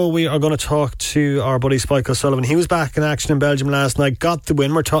the show, we are going to talk to our buddy Spike O'Sullivan. He was back in action in Belgium last night, got the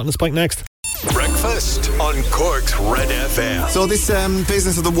win. We're talking to Spike next. Breakfast on Cork's Red FM. So this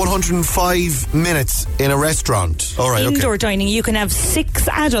business of the 105 minutes in a restaurant. All right, indoor dining, you can have 6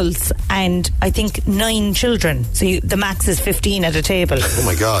 adults and I think 9 children. So the max is 15 at a table. Oh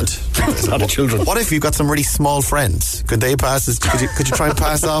my God, that's a lot of children. What if you've got some really small friends? Could they pass as? Could you try and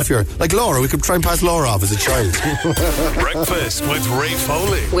pass off your, like Laura? We could try and pass Laura off as a child. Breakfast with Ray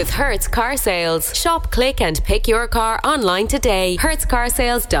Foley. With Hertz Car Sales. Shop, click and pick your car online today.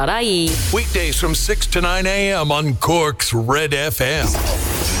 hertzcarsales.ie. Weekdays from 6 to 9 a.m. on Cork's Red FM.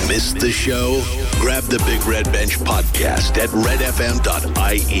 Missed the show? Grab the Big Red Bench podcast at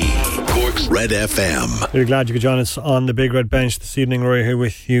redfm.ie. Cork's Red FM. We're glad you could join us on the Big Red Bench this evening. We're here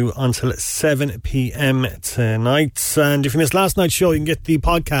with you until 7 p.m. tonight. And if you missed last night's show, you can get the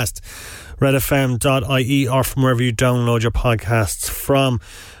podcast redfm.ie or from wherever you download your podcasts from.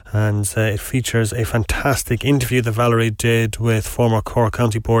 And it features a fantastic interview that Valerie did with former Cork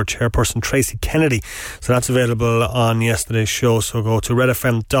County Board Chairperson Tracy Kennedy. So that's available on yesterday's show. So go to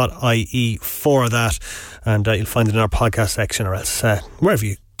redfm.ie for that, and you'll find it in our podcast section, or else wherever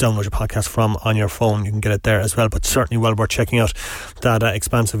you download your podcast from on your phone, you can get it there as well. But certainly well worth checking out that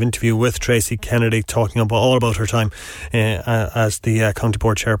expansive interview with Tracy Kennedy, talking about all about her time as the county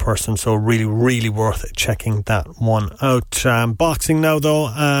board chairperson. So really worth checking that one out. Boxing now though,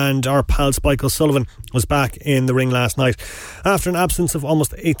 and our pal Spike O'Sullivan was back in the ring last night after an absence of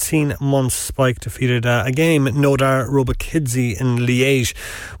almost 18 months. Spike defeated again Nodar Robakidze in Liège,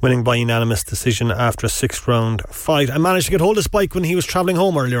 winning by unanimous decision after a 6th round fight. I managed to get hold of Spike when he was travelling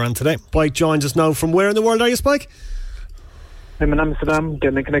home earlier on today. Spike joins us now. From where in the world are you, Spike? I'm in Amsterdam,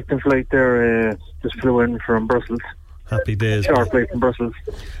 getting a connecting flight there. Just flew in from Brussels. Happy days. Short flight from Brussels.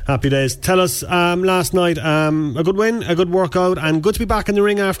 Happy days. Tell us, last night, a good win, a good workout, and good to be back in the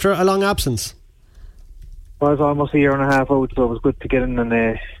ring after a long absence. Well, I was almost a year and a half out, so it was good to get in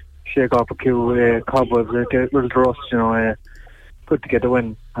and shake off a few cobwebs, get rid of the rust, good to get the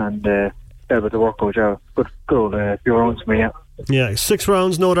win, and with the workout, yeah. Good old few rounds for me, yeah. Yeah, 6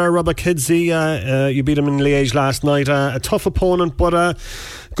 rounds, Nodar Robakidze. You beat him in Liège last night. A tough opponent, but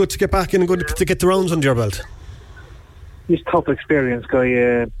good to get back in and good to get the rounds under your belt. He's a tough experience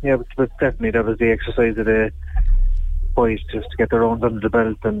guy, but definitely that was the exercise of the boys, just to get the rounds under the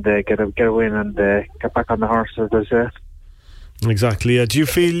belt and get a win and get back on the horse, as they say. Exactly. Do you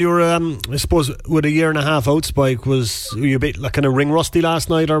feel you're, I suppose, with a year and a half out, Spike, were you a bit like kind of ring rusty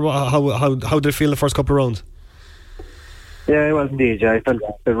last night, or how did it feel the first couple of rounds? Yeah, it was indeed. I felt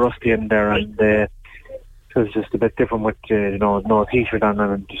a bit rusty in there, and it was just a bit different with no t-shirt on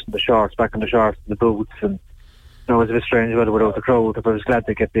and just the shorts, back in the shorts and the boots, and it was a bit strange without the crowd. But I was glad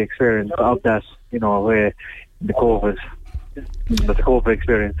to get the experience of that, in the COVID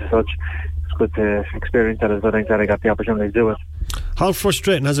experience as such. It's good to experience that as well. I think that I got the opportunity to do it. How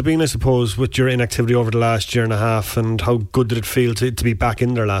frustrating has it been, I suppose, with your inactivity over the last year and a half, and how good did it feel to be back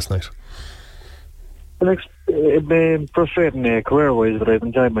in there last night? Well, it's been frustrating career-wise, but I've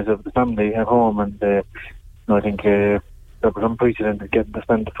enjoyed myself with the family at home, and I think that was unprecedented getting to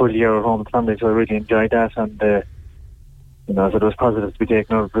spend the full year at home with the family, so I really enjoyed that, and so it was positive to be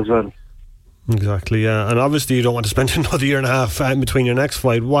taken out of it as well. Exactly, yeah. And obviously you don't want to spend another year and a half in between your next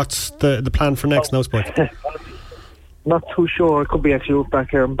fight. What's the plan for next now, Spike? Not too sure. It could be actually back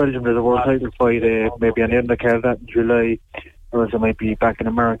here in Belgium. There's a world title fight, maybe on the end of that in July, or else I might be back in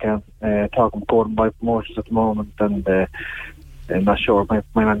America, talking with Golden Boy Promotions at the moment, and I'm not sure. My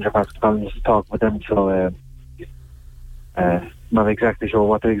manager Patrick Collins is talking with them, so not exactly sure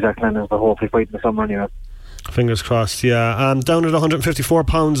what the exact plan is, but hopefully fight in the summer anyway. Fingers crossed, yeah. Down at 154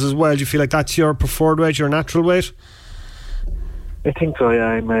 pounds as well. Do you feel like that's your preferred weight, your natural weight? I think so, yeah.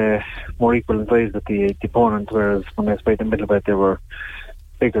 I'm more equal in size with the opponent, whereas when I fight in middleweight they were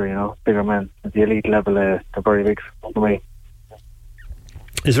bigger, bigger men. At the elite level, they're very big for me.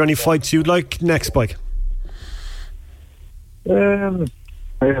 Is there any fights you'd like next, Spike? I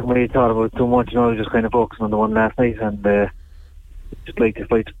haven't really thought about it too much, I was just kind of focusing on the one last night, and just like to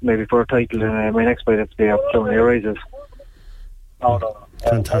fight maybe for a title in my next fight if the opportunity arises.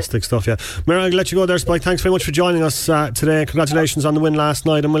 Fantastic stuff, yeah. Mary, I'll let you go there, Spike. Thanks very much for joining us today. Congratulations on the win last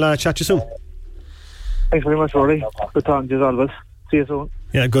night, and we'll chat to you soon. Thanks very much, Rory. Good talking to you, all of us. See you soon.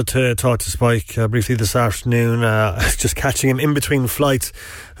 Yeah, good to talk to Spike briefly this afternoon. Just catching him in between flights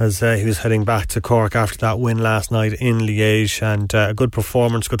as he was heading back to Cork after that win last night in Liège, and a good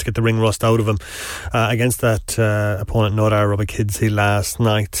performance. Good to get the ring rust out of him against that opponent Nodar Robakidze last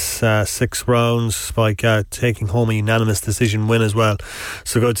night. 6 rounds, Spike taking home a unanimous decision win as well.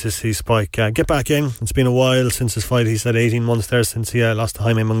 So good to see Spike get back in. It's been a while since his fight. He said 18 months there since he lost to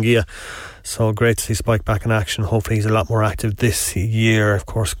Jaime Munguia. So great to see Spike back in action. Hopefully he's a lot more active this year. Of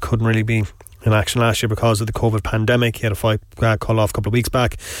course, couldn't really be in action last year because of the COVID pandemic. He had a fight called off a couple of weeks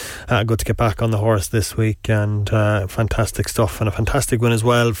back. Good to get back on the horse this week, and fantastic stuff, and a fantastic win as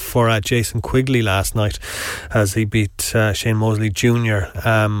well for Jason Quigley last night as he beat Shane Mosley Jr.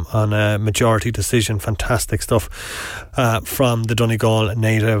 On a majority decision. Fantastic stuff from the Donegal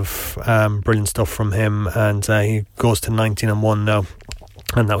native. Brilliant stuff from him, and he goes to 19-1 now.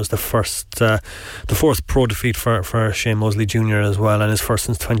 And that was the fourth pro defeat for Shane Mosley Jr. as well, and his first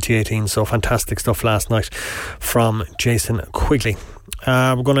since 2018. So fantastic stuff last night from Jason Quigley.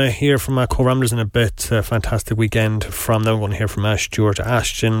 We're going to hear from Cobh Ramblers in a bit. Fantastic weekend from them. We're going to hear from Stuart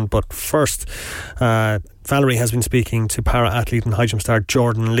Ashton. But first, Valerie has been speaking to para-athlete and high jump star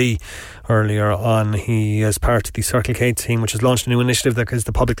Jordan Lee earlier on. He is part of the Circle K team, which has launched a new initiative that gives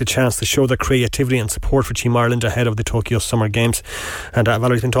the public the chance to show their creativity and support for Team Ireland ahead of the Tokyo Summer Games. And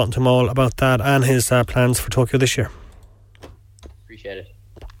Valerie's been talking to him all about that and his plans for Tokyo this year. Appreciate it.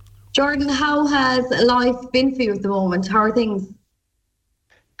 Jordan, how has life been for you at the moment? How are things?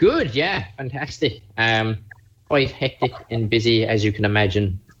 Good, yeah, fantastic. Quite hectic and busy, as you can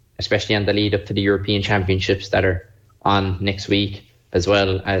imagine, especially on the lead up to the European Championships that are on next week, as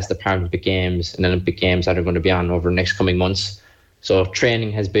well as the Paralympic Games and Olympic Games that are going to be on over the next coming months. So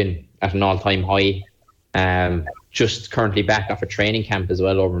training has been at an all-time high. Just currently back off a training camp as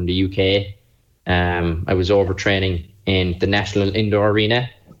well over in the UK. I was over training in the National Indoor Arena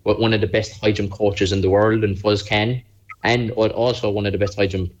with one of the best high jump coaches in the world in Fuzz Ken, and also one of the best high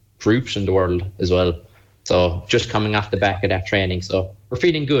jump groups in the world as well. So just coming off the back of that training. So we're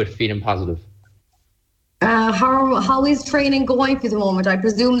feeling good, feeling positive. How is training going for the moment? I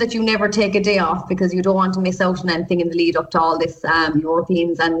presume that you never take a day off because you don't want to miss out on anything in the lead up to all this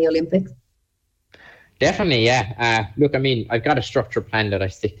Europeans and the Olympics. Definitely, yeah. Look, I mean, I've got a structured plan that I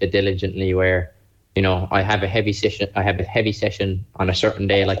stick to diligently where, you know, I have a heavy session on a certain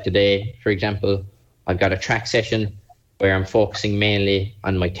day, like today, for example. I've got a track session where I'm focusing mainly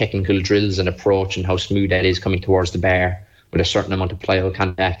on my technical drills and approach and how smooth that is coming towards the bar with a certain amount of plyo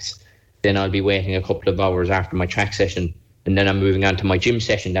contacts. Then I'll be waiting a couple of hours after my track session, and then I'm moving on to my gym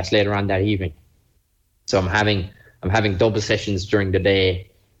session. That's later on that evening. So I'm having double sessions during the day,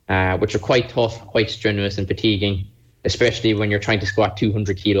 which are quite tough, quite strenuous and fatiguing, especially when you're trying to squat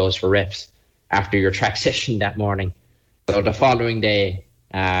 200 kilos for reps after your track session that morning. So the following day,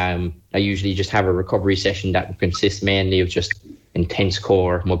 I usually just have a recovery session that will consist mainly of just intense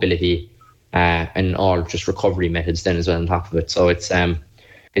core mobility and all just recovery methods then as well on top of it. So it's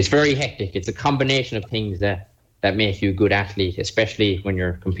very hectic. It's a combination of things that make you a good athlete, especially when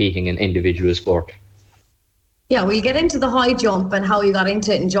you're competing in individual sport. Yeah, we'll get into the high jump and how you got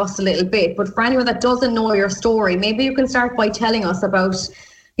into it in just a little bit. But for anyone that doesn't know your story, maybe you can start by telling us about,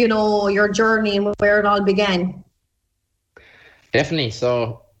 you know, your journey and where it all began. Definitely.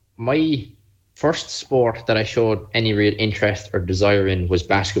 So my first sport that I showed any real interest or desire in was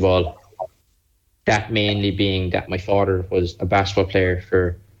basketball. That mainly being that my father was a basketball player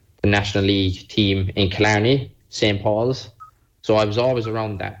for the National League team in Killarney, St. Paul's. So I was always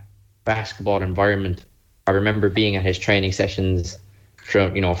around that basketball environment. I remember being at his training sessions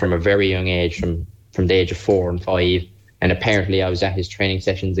from a very young age, from the age of 4 and 5. And apparently I was at his training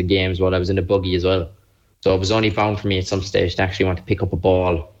sessions and games while I was in a buggy as well. So it was only bound for me at some stage to actually want to pick up a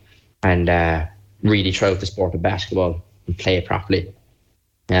ball and really try out the sport of basketball and play it properly.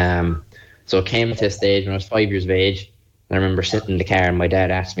 So it came to a stage when I was 5 years of age. And I remember sitting in the car and my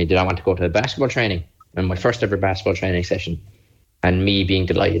dad asked me, did I want to go to a basketball training? And my first ever basketball training session. And me being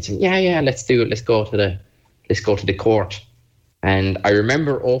delighted, saying, yeah, let's do it. Let's go to the court. And I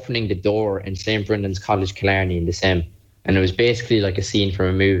remember opening the door in St. Brendan's College, Killarney in the SEM. And it was basically like a scene from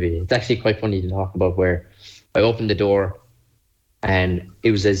a movie. It's actually quite funny to talk about, where I opened the door and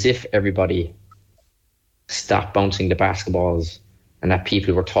it was as if everybody stopped bouncing the basketballs and that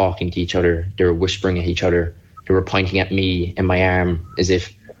people were talking to each other. They were whispering at each other. They were pointing at me and my arm as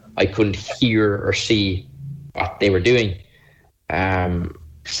if I couldn't hear or see what they were doing.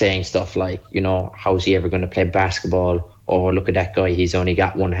 Saying stuff like, you know, how's he ever going to play basketball? Oh, look at that guy. He's only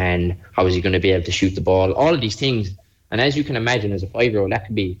got one hand. How is he going to be able to shoot the ball? All of these things. And as you can imagine, as a 5-year-old, that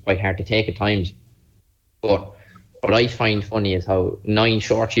could be quite hard to take at times. But what I find funny is how 9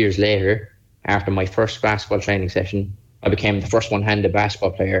 short years later, after my first basketball training session, I became the first one-handed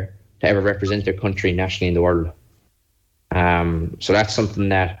basketball player to ever represent their country nationally in the world. So that's something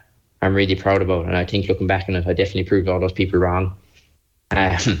that I'm really proud about. And I think looking back on it, I definitely proved all those people wrong.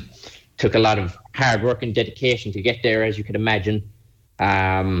 Took a lot of hard work and dedication to get there, as you can imagine.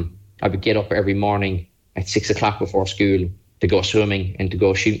 I would get up every morning at 6 o'clock before school to go swimming and to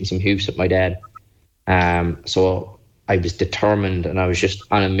go shooting some hoops with my dad. So I was determined and I was just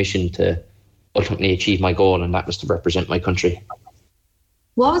on a mission to ultimately achieve my goal, and that was to represent my country.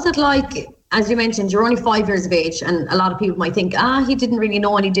 What was it like, as you mentioned, you're only 5 years of age, and a lot of people might think, he didn't really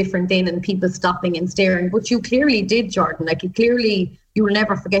know any different then, and people stopping and staring, but you clearly did, Jordan. Like, you will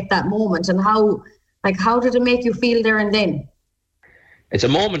never forget that moment. And how did it make you feel there and then? It's a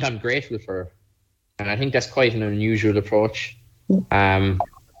moment I'm grateful for, and I think that's quite an unusual approach in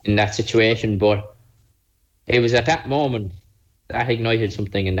that situation, but it was at that moment that ignited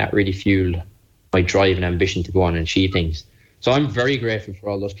something, and that really fueled my drive and ambition to go on and achieve things. So I'm very grateful for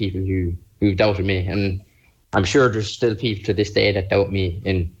all those people who doubted me, and I'm sure there's still people to this day that doubt me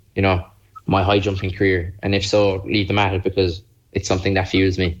in, you know, my high jumping career. And if so, leave them at it, because it's something that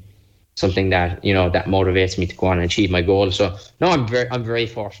fuels me, something that, you know, that motivates me to go on and achieve my goal. So no, I'm very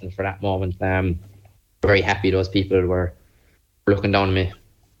fortunate for that moment. Very happy those people were looking down on me.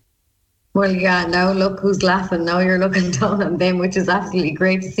 Well, yeah, now look who's laughing. Now you're looking down on them, which is absolutely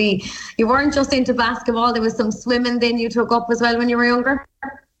great to see. You weren't just into basketball, there was some swimming then you took up as well when you were younger?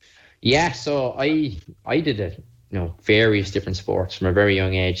 Yeah, so I did it, you know, various different sports from a very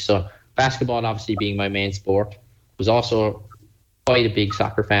young age. So basketball obviously being my main sport, was also quite a big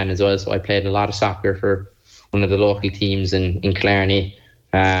soccer fan as well. So I played a lot of soccer for one of the local teams in Clare.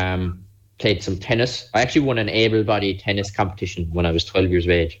 Played some tennis. I actually won an able-bodied tennis competition when I was 12 years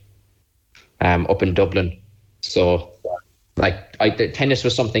of age. Up in Dublin. So the tennis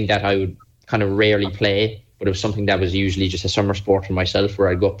was something that I would kind of rarely play, but it was something that was usually just a summer sport for myself, where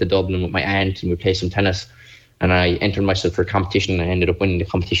I'd go up to Dublin with my aunt and we'd play some tennis, and I entered myself for a competition and I ended up winning the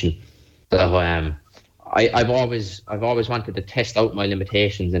competition. So I've always wanted to test out my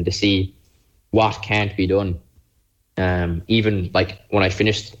limitations and to see what can't be done. Even like when I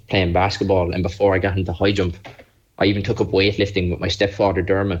finished playing basketball and before I got into high jump, I even took up weightlifting with my stepfather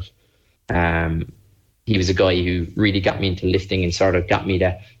Dermot. He was a guy who really got me into lifting and sort of got me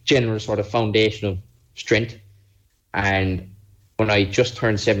that general sort of foundational strength. And when I just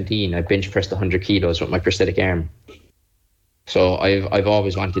turned 17, I bench pressed 100 kilos with my prosthetic arm. So I've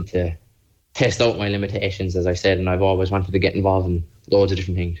always wanted to test out my limitations, as I said, and I've always wanted to get involved in loads of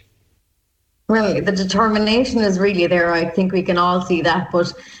different things. Well, the determination is really there. I think we can all see that.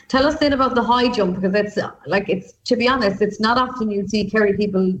 But tell us then about the high jump, because it's to be honest, it's not often you see Kerry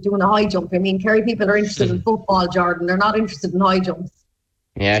people doing a high jump. I mean, Kerry people are interested in football, Jordan. They're not interested in high jumps.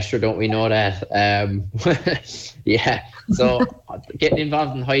 Yeah, sure, don't we know that? Yeah, so getting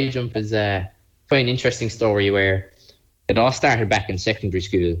involved in high jump is quite an interesting story, where it all started back in secondary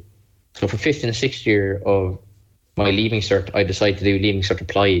school. So for 5th and 6th year of my Leaving Cert, I decided to do Leaving Cert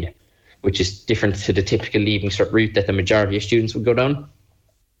Applied, which is different to the typical Leaving Cert route that the majority of students would go down.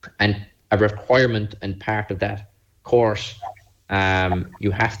 And a requirement and part of that course,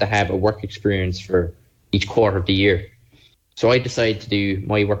 you have to have a work experience for each quarter of the year. So I decided to do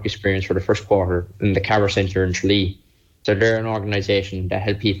my work experience for the first quarter in the Cobh Centre in Tralee. So they're an organisation that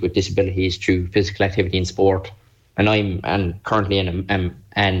help people with disabilities through physical activity and sport. And I'm currently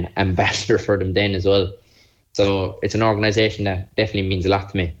an ambassador for them then as well. So it's an organisation that definitely means a lot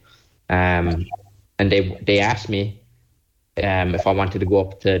to me. And they asked me if I wanted to go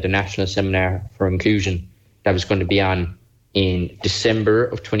up to the National Seminar for Inclusion that was going to be on in December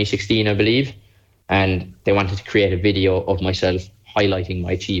of 2016, I believe. And they wanted to create a video of myself highlighting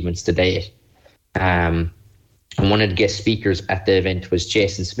my achievements to date. And one of the guest speakers at the event was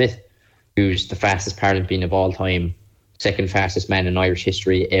Jason Smith, who's the fastest Paralympian of all time, second fastest man in Irish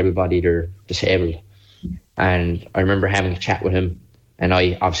history, able-bodied or disabled. And I remember having a chat with him, and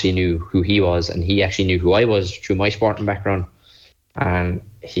I obviously knew who he was, and he actually knew who I was through my sporting background. And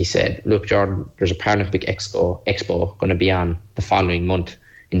he said, look, Jordan, there's a Paralympic Expo going to be on the following month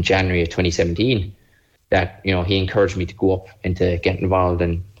in January of 2017 that, you know, he encouraged me to go up and to get involved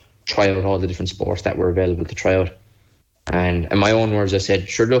and try out all the different sports that were available to try out. And in my own words, I said,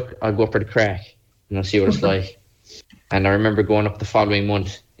 sure, look, I'll go up for the crack and I'll see what it's like. And I remember going up the following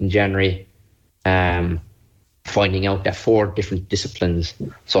month in January, finding out that 4 different disciplines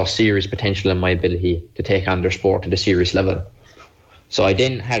saw serious potential in my ability to take on their sport at a serious level. So I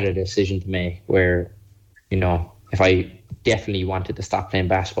then had a decision to make where, you know, if I definitely wanted to stop playing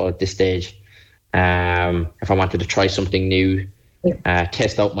basketball at this stage, if I wanted to try something new,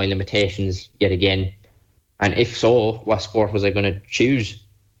 test out my limitations yet again, and if so, what sport was I going to choose?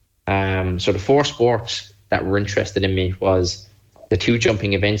 So the 4 sports that were interested in me was the 2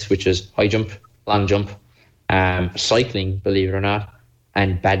 jumping events, which is high jump, long jump, cycling, believe it or not,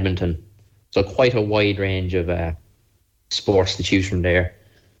 and badminton. So quite a wide range of sports to choose from there.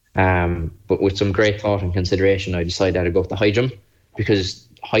 But with some great thought and consideration, I decided I'd go with the high jump, because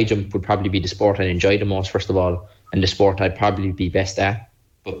high jump would probably be the sport I'd enjoy the most, first of all, and the sport I'd probably be best at.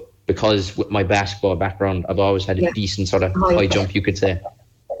 But because with my basketball background, I've always had a decent sort of high jump, you could say.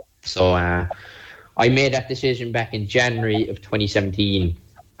 So I made that decision back in January of 2017,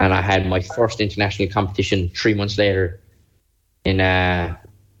 and I had my first international competition 3 months later in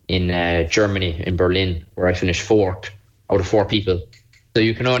Germany, in Berlin, where I finished 4th out of 4 people. So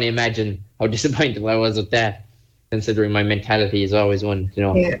you can only imagine how disappointed I was with that, considering my mentality is always one, you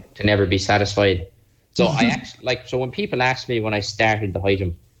know, to never be satisfied. So I actually, so when people ask me when I started the high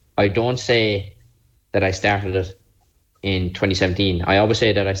jump, I don't say that I started it in 2017. I always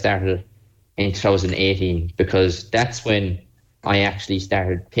say that I started in 2018 because that's when I actually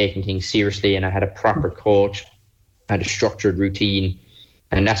started taking things seriously, and I had a proper coach, I had a structured routine,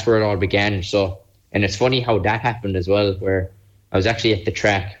 and that's where it all began. So, and it's funny how that happened as well, where I was actually at the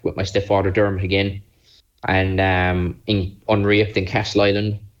track with my stepfather Dermot again, and in Unreapt in Castle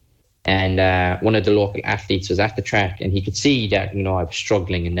Island, and one of the local athletes was at the track, and he could see that, you know, I was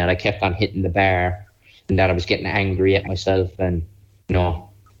struggling and that I kept on hitting the bar and that I was getting angry at myself and, you know,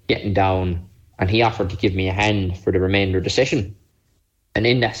 getting down. And he offered to give me a hand for the remainder of the session. And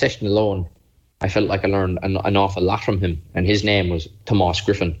in that session alone, I felt like I learned an awful lot from him. And his name was Tomas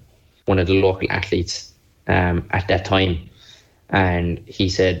Griffin, one of the local athletes at that time. And he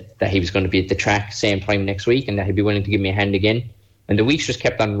said that he was going to be at the track same time next week and that he'd be willing to give me a hand again. And the weeks just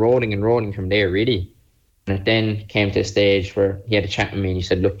kept on rolling and rolling from there, really. And it then came to a stage where he had a chat with me and he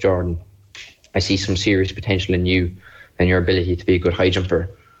said, look, Jordan, I see some serious potential in you and your ability to be a good high jumper.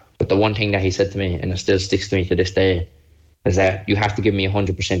 But the one thing that he said to me, and it still sticks to me to this day, is that you have to give me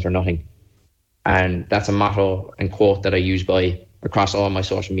 100% or nothing. And that's a motto and quote that I use by across all my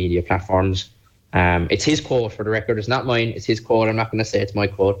social media platforms. It's his quote, for the record. It's not mine. It's his quote. I'm not going to say it's my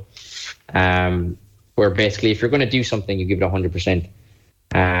quote. Where basically, if you're going to do something, you give it 100%.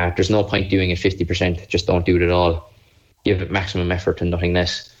 There's no point doing it 50%. Just don't do it at all. Give it maximum effort and nothing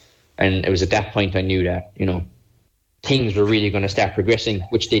less. And it was at that point I knew that, you know, things were really going to start progressing,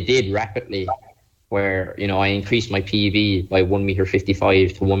 which they did rapidly, where, you know, I increased my PB by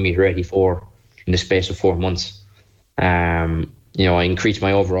 1.55 to 1.84 in the space of 4 months. You know, I increased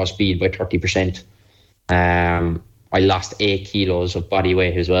my overall speed by 30%. I lost 8 kilos of body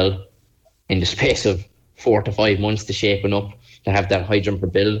weight as well in the space of 4 to 5 months to shaping up to have that high jumper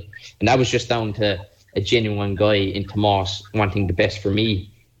build. And that was just down to a genuine guy in Tomas wanting the best for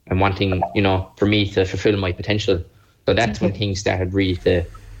me and wanting, you know, for me to fulfill my potential. So that's when things started really to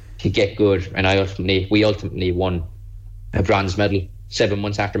get good, and we ultimately won a bronze medal 7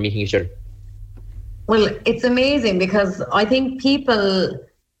 months after meeting each other. Well, it's amazing because I think people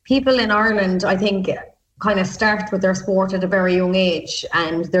in Ireland, I think, kind of start with their sport at a very young age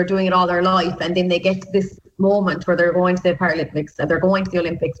and they're doing it all their life, and then they get to this moment where they're going to the Paralympics and they're going to the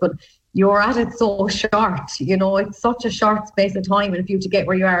Olympics, but you're at it so short, you know, it's such a short space of time, and for you to get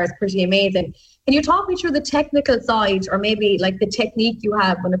where you are is pretty amazing. Can you talk me through the technical side, or maybe like the technique you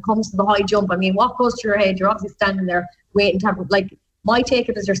have when it comes to the high jump? I mean, what goes through your head? You're obviously standing there waiting to have, like, my take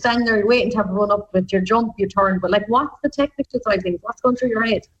it is you're standing there, you're waiting to have a run up with your jump, you turn, but like, what's the technical side of things? What's going through your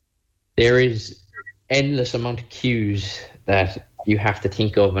head? There is endless amount of cues that you have to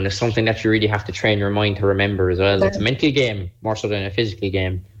think of, and it's something that you really have to train your mind to remember as well. It's a mental game more so than a physical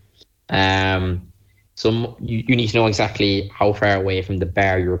game. So you need to know exactly how far away from the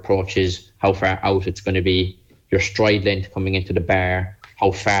bar your approach is, how far out it's going to be, your stride length coming into the bar,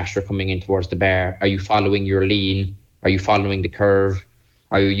 how fast you're coming in towards the bar. Are you following your lean? Are you following the curve?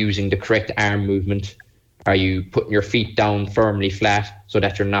 Are you using the correct arm movement? Are you putting your feet down firmly flat so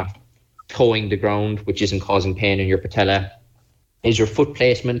that you're not toeing the ground, which isn't causing pain in your patella? Is your foot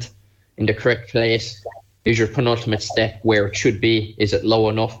placement in the correct place? Is your penultimate step where it should be? Is it low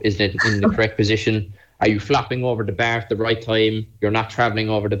enough? Is it in the correct position? Are you flopping over the bar at the right time? You're not travelling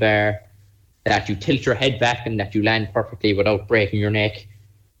over the bar. That you tilt your head back and that you land perfectly without breaking your neck.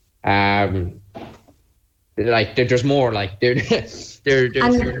 Like there's more. Like there's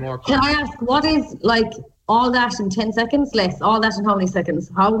more. Can I ask, what is like all that in 10 seconds? Less all that in how many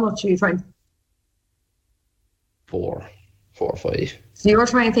seconds? How much are you trying? 4 or 5. So you're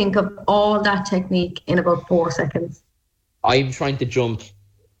trying to think of all that technique in about 4 seconds. I'm trying to jump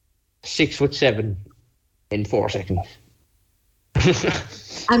 6'7" in 4 seconds.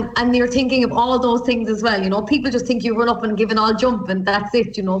 and you're thinking of all those things as well. You know, people just think you run up and give an all jump and that's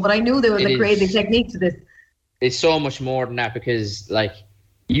it. You know, but I knew there was a crazy technique to this. It's so much more than that, because like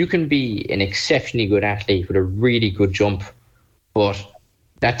you can be an exceptionally good athlete with a really good jump, but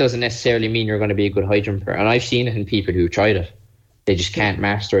that doesn't necessarily mean you're going to be a good high jumper. And I've seen it in people who tried it. They just can't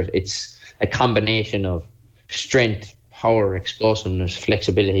master it. It's a combination of strength, power, explosiveness,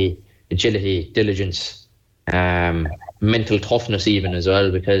 flexibility, agility, diligence, mental toughness even as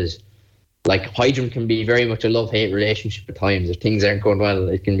well, because like high jump can be very much a love-hate relationship at times. If things aren't going well,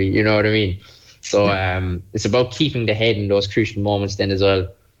 it can be, you know what I mean? So it's about keeping the head in those crucial moments then as well.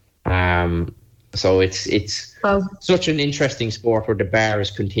 So it's such an interesting sport where the bar is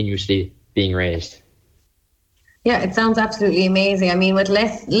continuously being raised. Yeah, it sounds absolutely amazing. I mean, with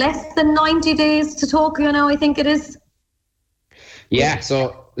less than 90 days to Tokyo now, I think it is. Yeah,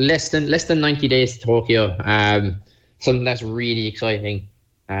 so less than 90 days to Tokyo. Something that's really exciting.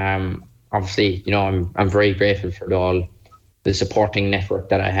 obviously, I'm very grateful for all the supporting network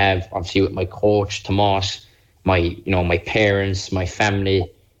that I have, obviously with my coach, Tomas, my parents, my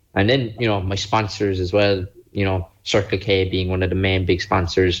family, and then, my sponsors as well, Circle K being one of the main big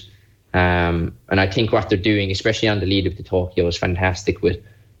sponsors. And I think what they're doing, especially on the lead up to Tokyo, is fantastic with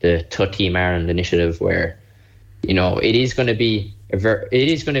the Team Ireland initiative, where, it is going to be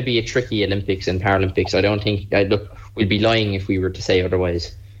a tricky Olympics and Paralympics. I don't think, we'd be lying if we were to say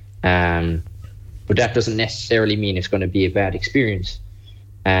otherwise. But that doesn't necessarily mean it's going to be a bad experience.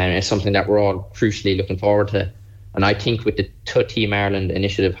 And it's something that we're all crucially looking forward to. And I think with the Team Ireland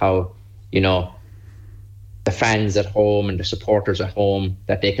initiative, how, the fans at home and the supporters at home,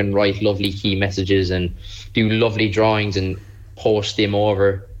 that they can write lovely key messages and do lovely drawings and post them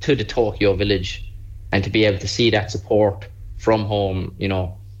over to the Tokyo village, and to be able to see that support from home,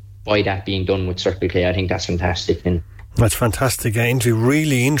 by that being done with Circle K, I think that's fantastic. And that's fantastic.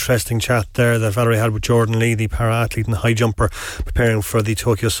 Really interesting chat there that Valerie had with Jordan Lee, the para-athlete and high jumper, preparing for the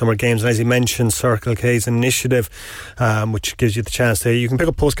Tokyo Summer Games. And as he mentioned, Circle K's initiative, which gives you the chance to, you can pick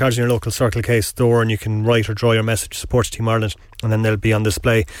up postcards in your local Circle K store, and you can write or draw your message, support Team Ireland, and then they'll be on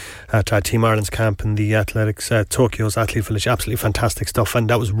display at Team Ireland's camp in the athletics Tokyo's Athlete Village. Absolutely fantastic stuff. And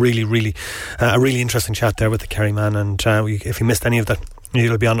that was really a really interesting chat there with the Kerry man. And if you missed any of that,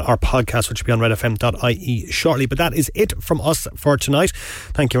 it'll be on our podcast, which will be on redfm.ie shortly. But that is it from us for tonight.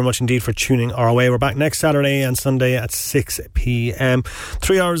 Thank you very much indeed for tuning our way. We're back next Saturday and Sunday at 6 p.m.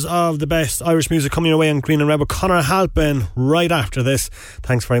 3 hours of the best Irish music coming your way on Green and Red with Conor Halpin right after this.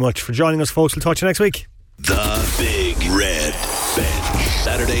 Thanks very much for joining us, folks. We'll talk to you next week. The Big Red Bench,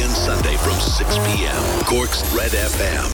 Saturday and Sunday from 6 p.m. Cork's Red FM.